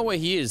quite know where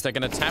he is. They're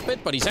going to tap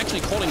it, but he's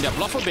actually calling their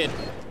bluff a bit.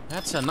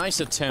 That's a nice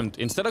attempt.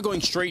 Instead of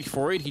going straight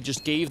for it, he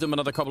just gave them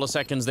another couple of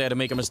seconds there to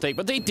make a mistake,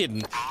 but they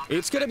didn't.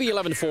 It's going to be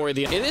 11-4 at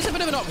the end. It is a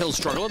bit of an uphill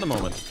struggle at the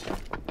moment.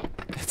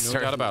 No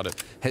doubt about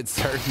it. It's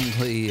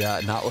certainly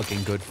not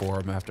looking good for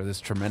him after this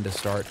tremendous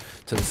start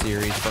to the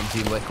series from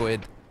Team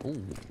Liquid.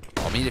 Ooh.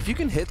 I mean, if you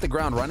can hit the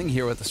ground running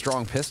here with a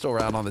strong pistol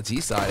round on the T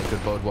side, it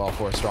could bode well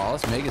for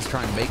Astralis. Mega's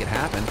trying to make it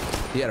happen.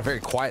 He had a very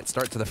quiet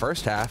start to the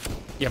first half.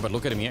 Yeah, but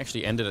look at him. He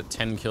actually ended at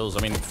 10 kills.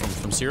 I mean,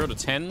 from 0 to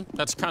 10,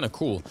 that's kind of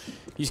cool.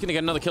 He's going to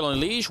get another kill on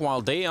Liege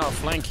while they are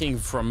flanking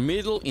from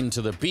middle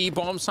into the B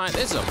bomb site.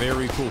 This is a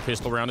very cool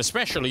pistol round,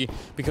 especially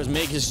because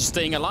Meg is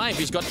staying alive.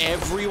 He's got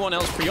everyone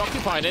else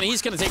preoccupied, and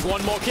he's going to take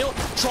one more kill.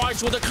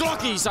 Tries with a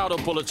clock. He's out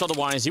of bullets.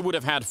 Otherwise, he would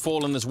have had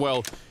fallen as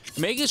well.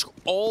 Megas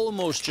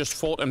almost just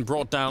fought and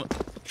brought down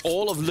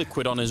all of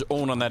Liquid on his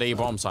own on that A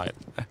bomb site.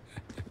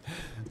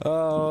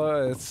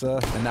 Oh, it's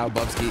and now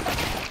Bubsky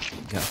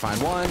gotta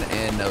find one,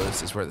 and no,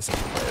 this is where the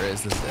second player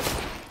is. This is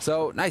it.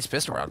 So nice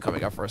pistol round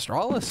coming up for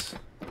Astralis.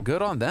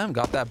 Good on them.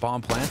 Got that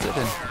bomb planted,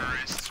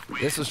 and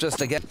this was just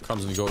again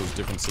comes and goes.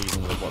 Different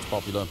seasons of what's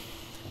popular.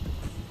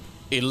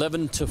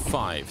 11-5,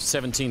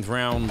 17th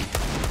round.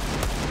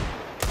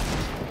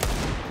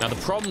 Now the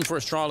problem for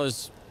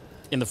Astralis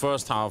in the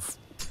first half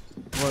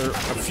were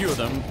a few of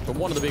them, but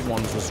one of the big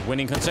ones was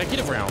winning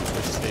consecutive rounds,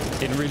 which they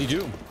didn't really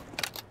do.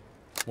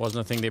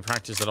 Wasn't a thing they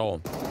practiced at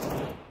all.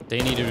 They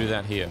need to do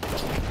that here.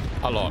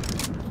 A lot.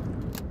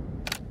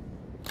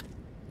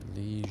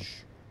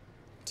 Liege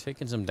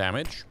taking some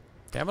damage.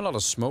 They have a lot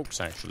of smokes,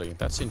 actually.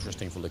 That's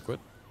interesting for Liquid.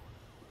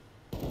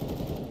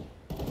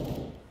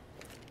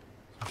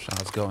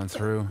 Shots going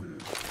through.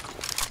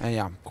 And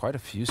yeah, quite a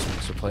few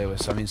smokes to play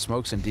with. So, I mean,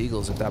 smokes and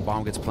deagles, if that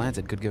bomb gets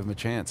planted, could give them a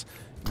chance.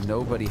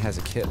 Nobody has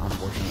a kit,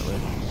 unfortunately.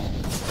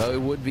 So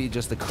it would be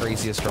just the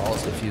craziest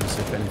Astralis defuse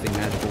if anything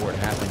magical were to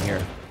happen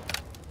here.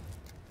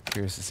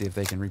 Curious to see if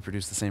they can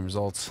reproduce the same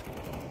results.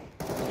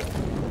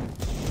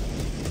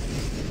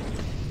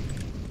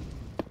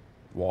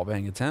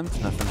 Wallbang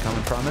attempt, nothing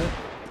coming from it.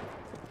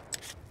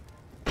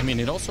 I mean,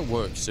 it also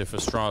works if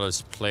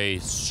Astralis play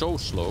so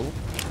slow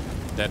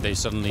that they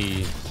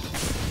suddenly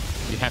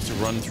you have to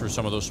run through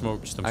some of those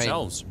smokes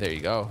themselves. I mean, there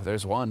you go.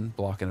 There's one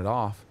blocking it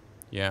off.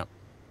 Yeah.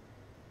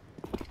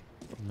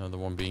 Another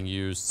one being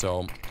used,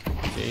 so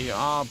they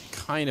are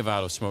kind of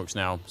out of smokes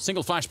now.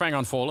 Single flashbang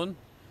on Fallen,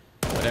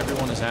 but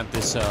everyone is at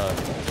this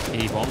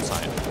A bomb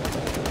site.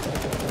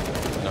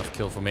 Enough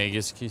kill for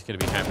Magisk. He's going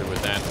to be happy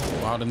with that.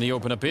 Out in the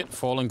open a bit.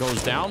 Fallen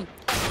goes down.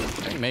 I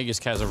think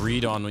Magisk has a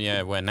read on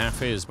where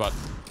Naf is, but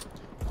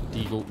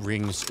Deagle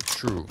rings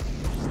true.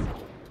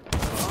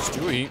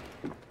 Stewie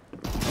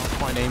not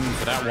quite aiming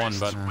for that one,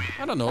 but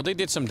I don't know. They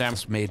did some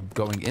damage. Made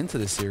going into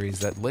the series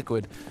that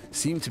Liquid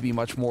seemed to be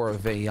much more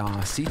of a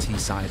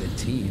CT-sided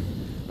team,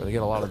 where they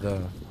get a lot of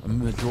the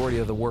majority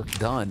of the work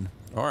done.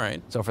 All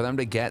right. So for them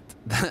to get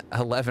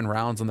 11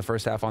 rounds in the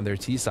first half on their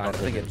T side, I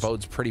think it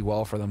bodes pretty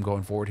well for them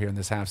going forward here in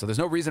this half. So there's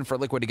no reason for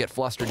Liquid to get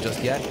flustered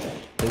just yet.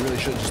 They really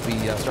should just be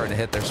starting to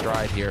hit their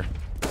stride here.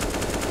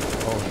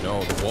 Oh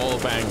no, the wall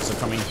bangs are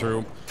coming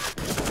through,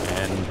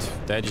 and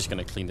they're just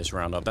going to clean this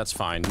round up. That's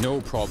fine,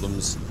 no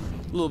problems.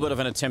 A little bit of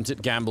an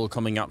attempted gamble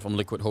coming out from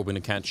Liquid, hoping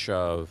to catch,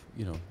 you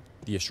know,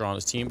 the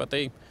Astralis team, but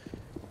they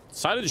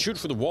decided to shoot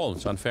for the wall.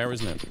 It's unfair,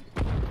 isn't it?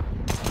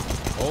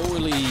 Oh,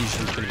 Liege is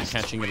going to be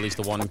catching at least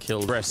the one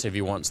kill. Rest if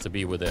he wants to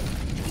be with it.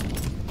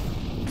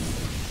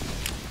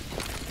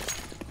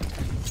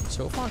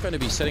 So far, going to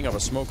be setting up a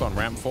smoke on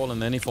Rampfall,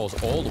 and then he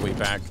falls all the way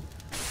back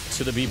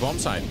to the B bomb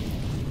site.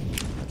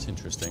 That's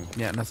interesting.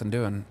 Yeah, nothing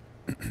doing.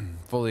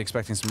 Fully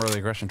expecting some early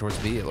aggression towards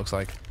B, it looks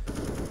like.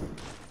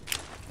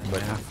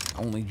 But yeah,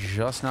 only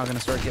just now going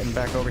to start getting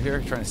back over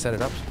here, trying to set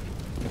it up.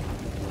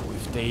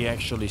 If they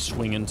actually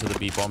swing into the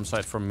B bomb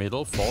site from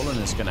middle, Fallen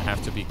is going to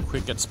have to be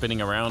quick at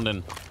spinning around,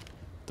 and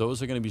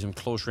those are going to be some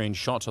close-range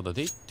shots, although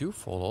they do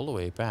fall all the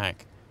way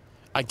back.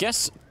 I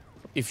guess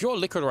if you're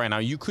Liquid right now,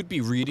 you could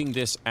be reading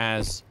this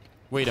as,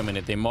 wait a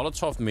minute, they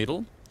Molotov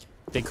middle.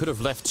 They could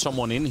have left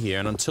someone in here,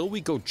 and until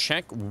we go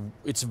check,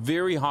 it's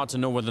very hard to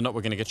know whether or not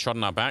we're going to get shot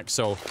in our back.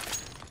 So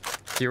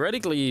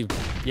theoretically,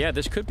 yeah,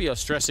 this could be a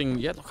stressing...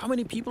 Yeah, look how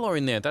many people are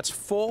in there. That's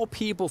 4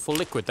 people for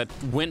Liquid that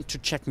went to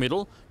check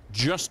middle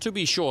just to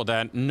be sure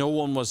that no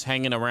one was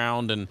hanging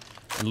around and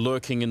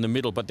lurking in the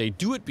middle. But they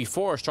do it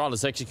before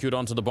Astralis execute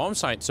onto the bomb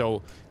site,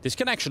 so this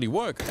can actually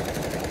work.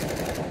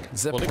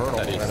 Zip hurdled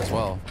that as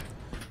well.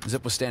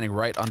 Zip was standing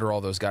right under all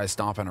those guys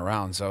stomping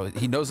around, so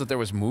he knows that there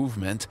was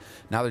movement.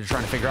 Now they're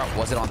trying to figure out,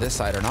 was it on this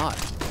side or not?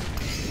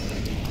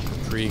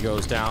 Tree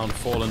goes down,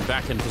 fallen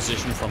back in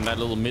position from that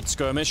little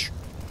mid-skirmish.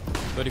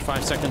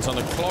 35 seconds on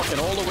the clock, and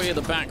all the way at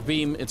the back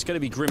beam, it's going to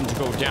be Grim to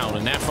go down.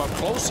 And Naf up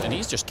close, and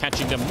he's just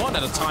catching them one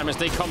at a time as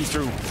they come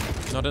through.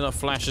 Not enough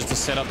flashes to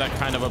set up that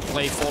kind of a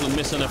play. Fallen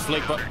missing a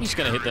flick, but he's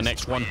going to hit the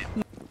next one.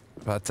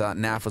 But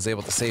Naf was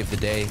able to save the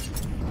day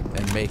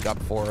and make up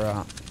for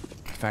the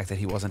fact that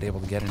he wasn't able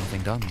to get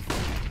anything done.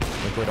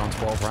 Liquid on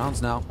 12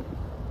 rounds now.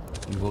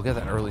 We will get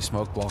that early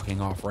smoke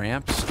blocking off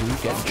ramp. Stu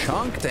getting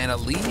chunked, and a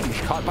lead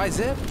caught by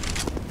Zip.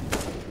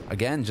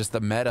 Again, just the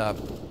meta.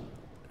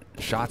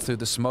 Shots through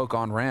the smoke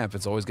on ramp.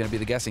 It's always going to be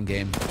the guessing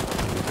game.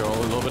 Go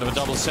a little bit of a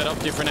double setup,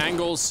 different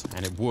angles,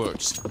 and it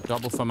works.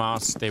 Double for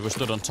Mars. They were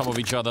stood on top of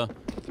each other,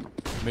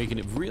 making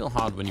it real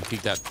hard when you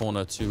peek that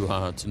corner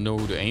to know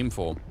who to aim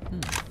for.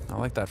 I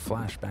like that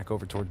flash back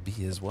over toward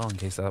B as well, in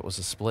case that was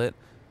a split.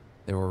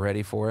 They were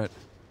ready for it.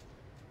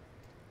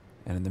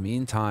 And in the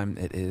meantime,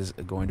 it is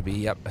going to be,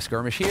 yep, a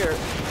skirmish here.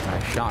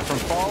 Nice shot from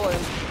Fallen.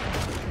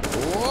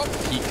 Whoop.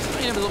 He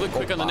kind of a little bit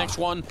quick on the next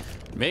one.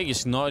 Meg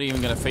not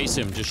even going to face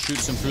him, just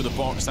shoots him through the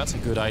box. That's a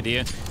good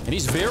idea. And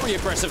he's very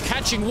aggressive,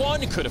 catching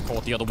one. He could have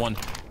caught the other one.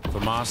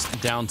 Famas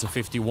down to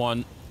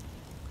 51.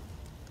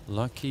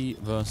 Lucky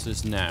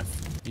versus Naf.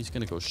 He's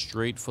going to go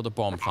straight for the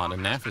bomb plant.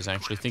 And Naf is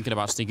actually thinking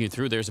about sneaking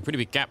through. There's a pretty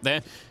big gap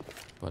there.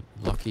 But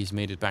Lucky's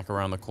made it back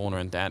around the corner,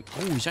 and that...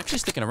 Oh, he's actually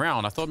sticking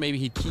around. I thought maybe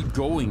he'd keep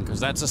going, because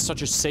that's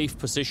such a safe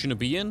position to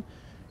be in.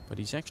 But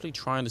he's actually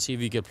trying to see if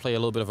he could play a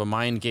little bit of a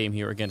mind game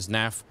here against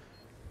Naf.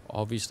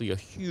 Obviously, a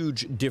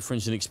huge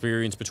difference in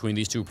experience between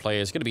these two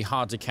players. It's going to be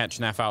hard to catch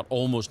Naf out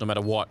almost no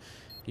matter what.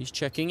 He's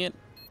checking it.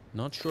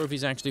 Not sure if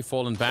he's actually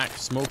fallen back.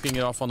 Smoking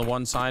it off on the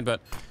one side, but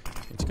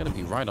it's going to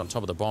be right on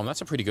top of the bomb. That's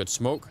a pretty good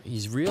smoke.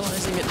 He's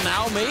realizing it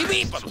now,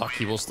 maybe, but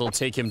Lucky will still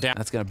take him down.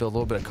 That's going to build a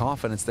little bit of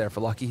confidence there for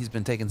Lucky. He's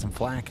been taking some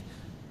flack,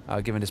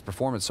 given his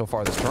performance so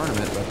far this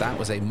tournament, but that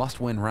was a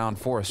must-win round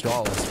for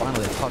Astralis.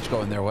 Finally, a clutch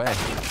going their way.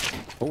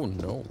 Oh,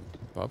 no.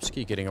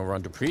 Bubsky getting a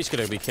run. Dupree's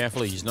got to be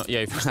careful. He's not... Yeah,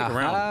 if you stick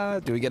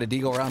around... Do we get a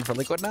deagle round for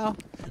Liquid now?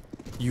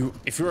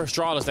 If you're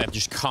Astralis, that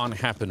just can't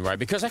happen, right?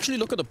 Because actually,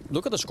 look at the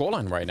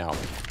scoreline right now.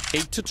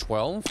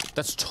 8-12.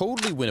 That's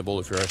totally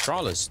winnable if you're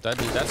Astralis.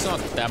 That's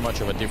not that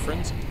much of a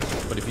difference.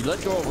 But if you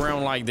let go of a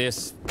round like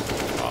this,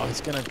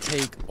 it's going to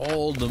take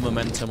all the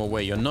momentum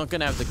away. You're not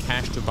going to have the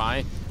cash to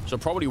buy. So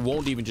it probably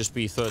won't even just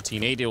be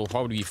 13-8. It will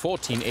probably be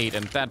 14-8.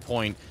 And at that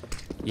point,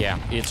 yeah,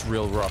 it's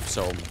real rough.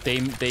 So they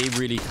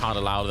really can't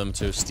allow them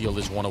to steal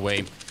this one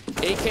away.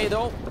 AK,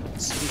 though,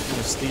 speaking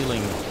of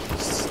stealing,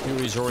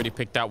 Stewie already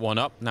picked that one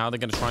up. Now they're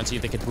going to try and see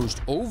if they can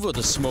boost over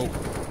the smoke.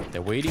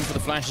 They're waiting for the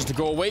flashes to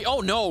go away. Oh,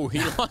 no!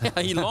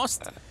 He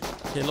lost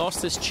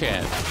his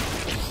chair.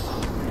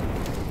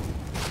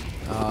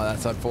 Oh,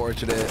 that's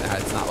unfortunate.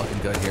 It's not looking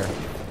good here.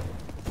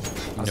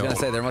 I was going to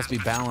say, there must be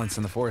balance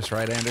in the force,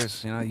 right,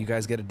 Anders? You know, you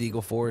guys get a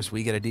deagle force,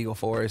 we get a deagle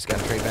force, got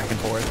to trade back and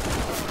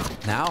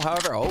forth. Now,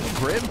 however,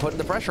 Grim putting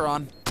the pressure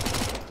on.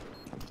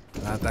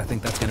 I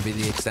think that's going to be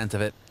the extent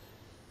of it.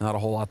 Not a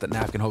whole lot that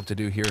Naf can hope to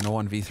do here in a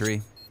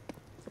 1v3.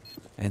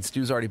 And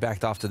Stu's already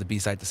backed off to the B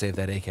site to save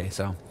that AK,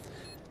 so...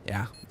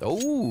 Yeah.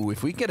 Oh,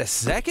 if we get a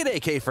second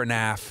AK for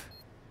Naf.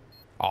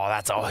 Oh,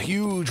 that's a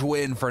huge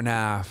win for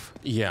Naf.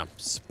 Yeah,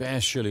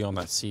 especially on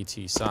that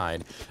CT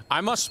side. I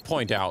must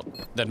point out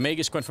that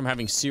Megas went from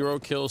having 0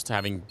 kills to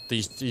having...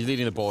 He's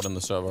leading the board on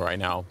the server right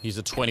now. He's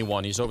at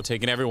 21. He's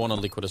overtaken everyone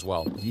on Liquid as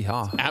well.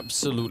 Yeah.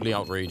 Absolutely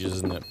outrageous,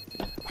 isn't it?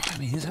 I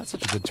mean, he's had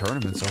such a good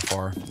tournament so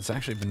far. It's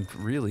actually been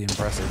really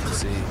impressive to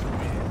see.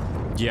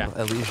 Yeah.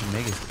 Elias and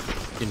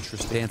Megas.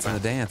 Interesting. Dancing the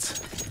dance.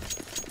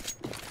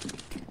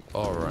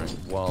 All right,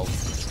 well,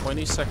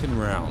 22nd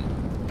round.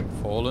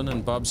 Fallen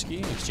and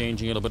Bubsky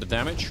exchanging a little bit of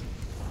damage.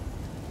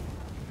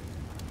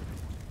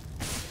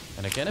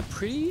 And again, a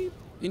pretty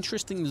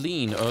interesting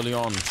lean early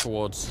on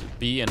towards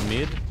B and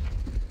mid.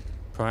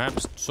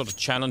 Perhaps sort of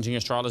challenging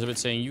Astralis a bit,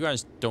 saying, you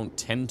guys don't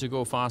tend to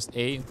go fast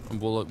A, and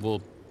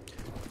we'll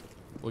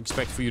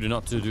expect for you to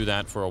not to do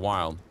that for a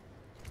while.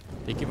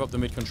 They give up the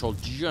mid control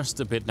just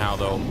a bit now,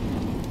 though,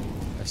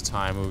 as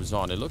time moves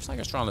on. It looks like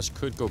Astralis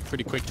could go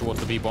pretty quick towards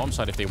the B bomb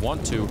side if they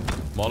want to.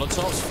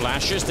 Molotovs,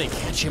 flashes, they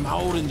catch him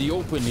out in the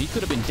open. He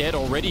could have been dead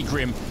already,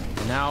 Grim.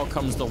 Now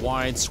comes the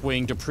wide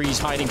swing. Dupree's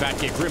hiding back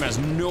here. Grim has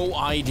no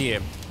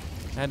idea.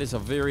 That is a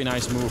very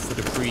nice move for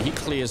Dupree. He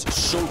clears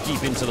so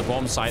deep into the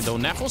bomb side, though.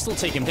 Naf will still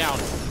take him down.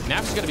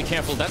 Naf's got to be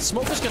careful. That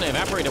smoke is going to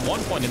evaporate at one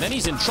point, and then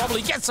he's in trouble.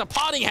 He gets a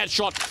parting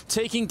headshot,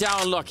 taking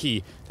down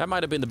Lucky. That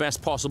might have been the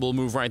best possible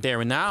move right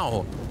there. And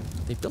now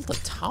They built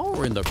a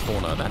tower in the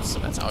corner. That's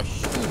a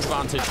huge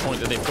vantage point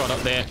that they've got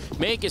up there.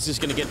 Magus is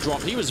going to get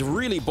dropped. He was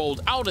really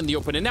bold out in the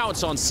open, and now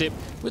it's on Sip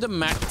with a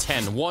Mac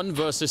 10. 1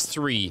 versus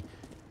 3.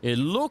 It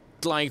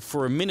looked like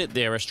for a minute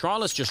there,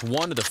 Astralis just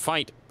wanted to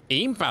fight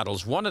aim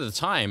battles one at a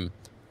time.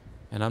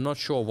 And I'm not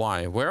sure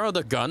why. Where are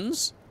the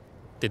guns?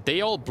 Did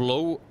they all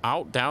blow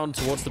out down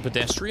towards the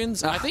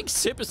pedestrians? I think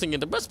Sip is thinking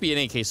there must be an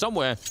AK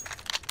somewhere.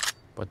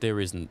 But there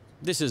isn't.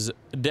 This is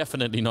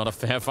definitely not a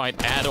fair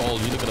fight at all.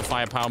 You look at the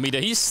firepower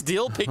meter. He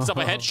still picks up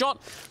a headshot.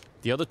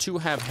 The other two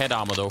have head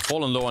armor, though.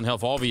 Fallen low on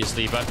health,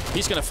 obviously, but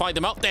he's going to fight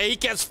them out. There he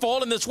gets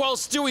Fallen as well.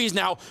 Stewie's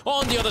now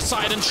on the other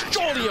side, and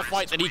surely a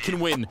fight that he can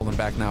win. Pulling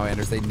back now,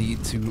 Anders. They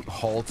need to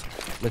halt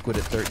Liquid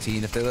at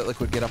 13. If they let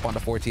Liquid get up onto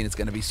 14, it's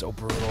going to be so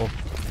brutal.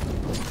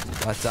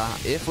 But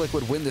if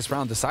Liquid win this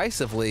round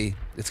decisively,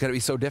 it's going to be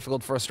so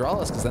difficult for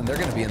Astralis, because then they're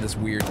going to be in this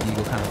weird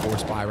Eagle kind of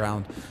force buy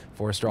round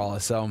for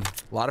Astralis. So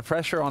a lot of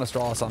pressure on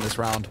Astralis on this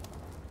round.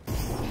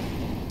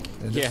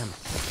 Yeah.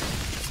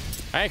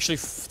 I actually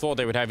thought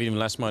they would have even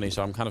less money,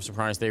 so I'm kind of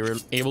surprised they were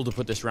able to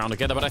put this round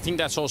together. But I think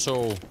that's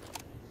also...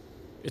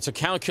 It's a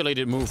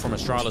calculated move from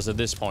Astralis at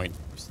this point.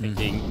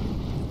 Thinking,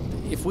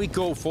 if we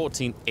go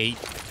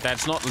 14-8,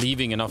 that's not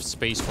leaving enough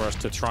space for us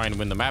to try and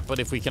win the map. But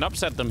if we can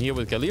upset them here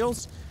with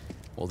Galil's,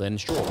 well then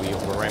sure,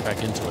 we're right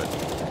back into it.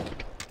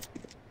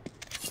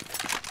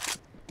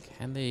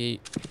 Can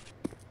they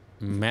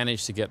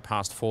manage to get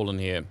past Fallen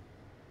here?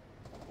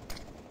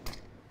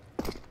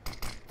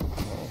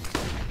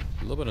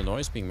 A little bit of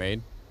noise being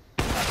made.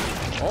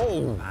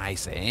 Oh!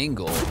 Nice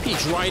angle.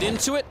 Peeks right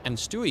into it, and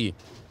Stewie.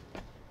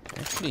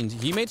 Actually,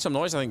 he made some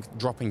noise, I think,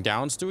 dropping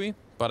down Stewie.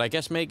 But I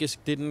guess Magus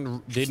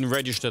didn't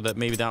register that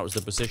maybe that was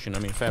the position. I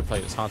mean, fair play,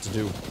 it's hard to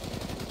do.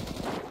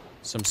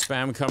 Some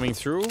spam coming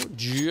through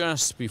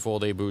just before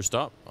they boost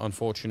up.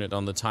 Unfortunate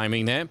on the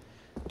timing there.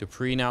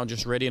 Dupree now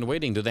just ready and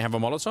waiting. Do they have a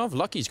Molotov?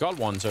 Lucky's got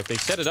one, so if they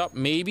set it up,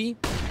 maybe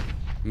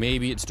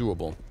it's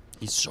doable.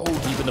 He's so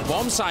deep in the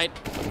bomb site.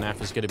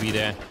 Naf is going to be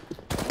there.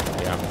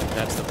 Yeah,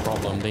 that's the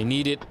problem. They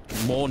needed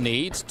more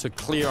nades to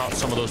clear out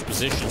some of those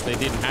positions. They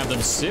didn't have them.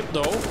 Sip,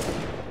 though.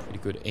 Pretty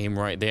good aim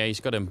right there.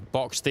 He's got him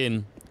boxed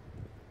in.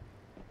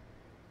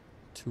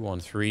 2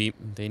 on 3.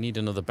 They need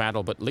another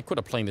battle, but Liquid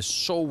are playing this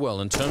so well.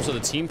 In terms of the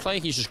team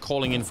play, he's just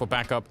calling in for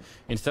backup.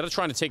 Instead of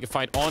trying to take a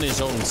fight on his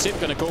own, Sip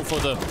gonna go for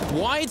the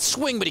wide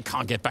swing, but he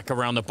can't get back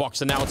around the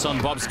box, and now it's on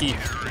Bobski.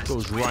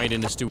 Goes right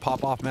into Stu.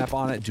 Pop-off map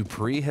on it.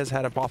 Dupree has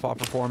had a pop-off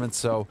performance,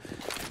 so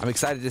I'm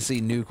excited to see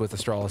Nuke with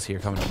Astralis here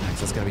coming up next.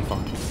 That's gonna be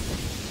fun.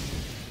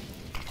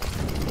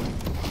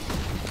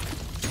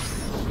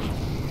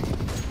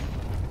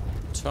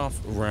 Tough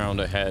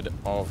round ahead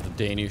of the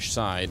Danish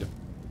side.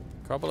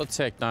 Couple of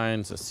Tech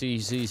 9s, a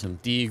CZ, some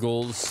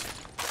Deagles.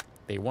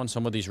 They won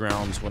some of these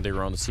rounds when they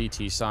were on the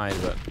CT side,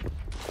 but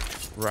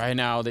right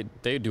now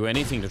they'd do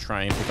anything to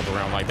try and pick up a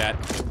round like that.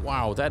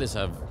 Wow, that is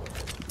a...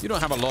 You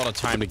don't have a lot of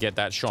time to get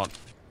that shot.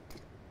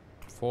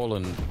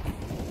 Fallen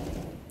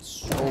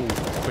so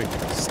quick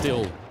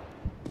still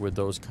with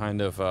those kind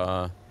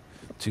of...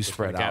 Too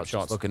spread out,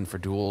 shots. Looking for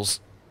duels.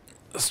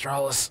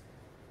 Astralis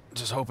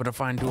just hoping to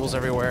find duels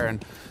everywhere,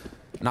 and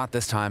not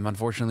this time.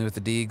 Unfortunately with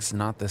the Deags,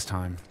 not this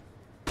time.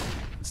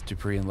 It's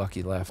Dupree and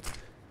Lucky left.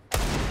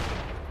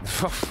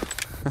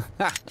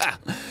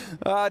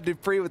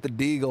 Dupree with the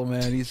Deagle,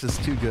 man. He's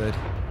just too good.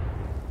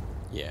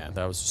 Yeah,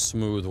 that was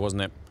smooth,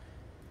 wasn't it?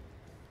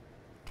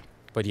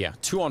 But yeah,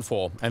 2 on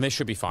 4, and they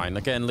should be fine.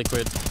 Again,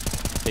 Liquid,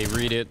 they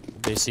read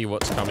it, they see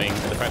what's coming.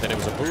 And the fact that it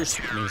was a boost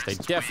means they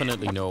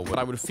definitely know. But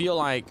I would feel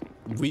like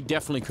we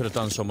definitely could have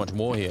done so much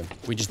more here.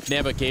 We just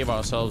never gave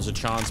ourselves a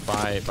chance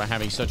by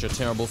having such a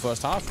terrible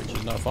first half, which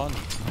is no fun.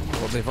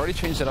 Well, they've already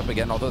changed it up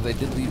again, although they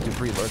did leave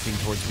Dupree lurking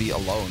towards B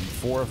alone.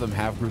 4 of them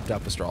have grouped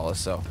up Astralis,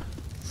 so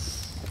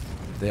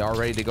they are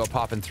ready to go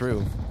popping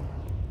through.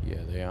 Yeah,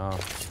 they are.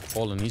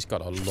 Fallen, he's got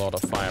a lot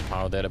of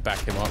firepower there to back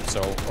him up,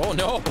 so... Oh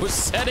no,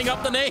 setting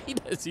up the nade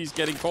as he's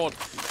getting caught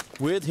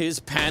with his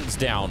pants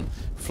down.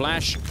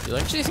 Flash, I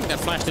actually think that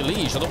flashed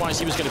Elige, otherwise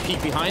he was going to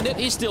peek behind it.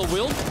 He still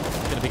will.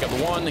 Going to pick up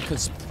the one,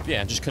 because,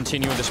 yeah, just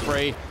continuing the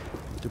spray.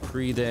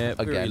 Dupree there,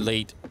 very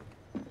late.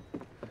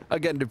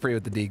 Again, Dupree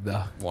with the Deag,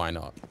 though. Why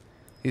not?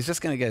 He's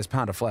just going to get his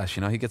pound of flesh,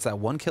 you know? He gets that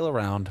 1 kill a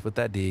round with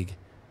that Deag.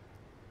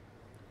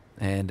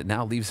 And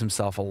now leaves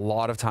himself a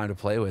lot of time to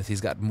play with. He's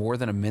got more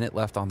than a minute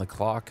left on the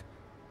clock.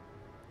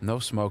 No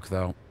smoke,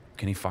 though.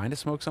 Can he find a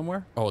smoke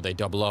somewhere? Oh, they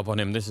double up on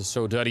him. This is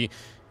so dirty.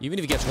 Even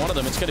if he gets one of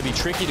them, it's going to be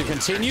tricky to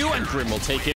continue, and Grim will take it.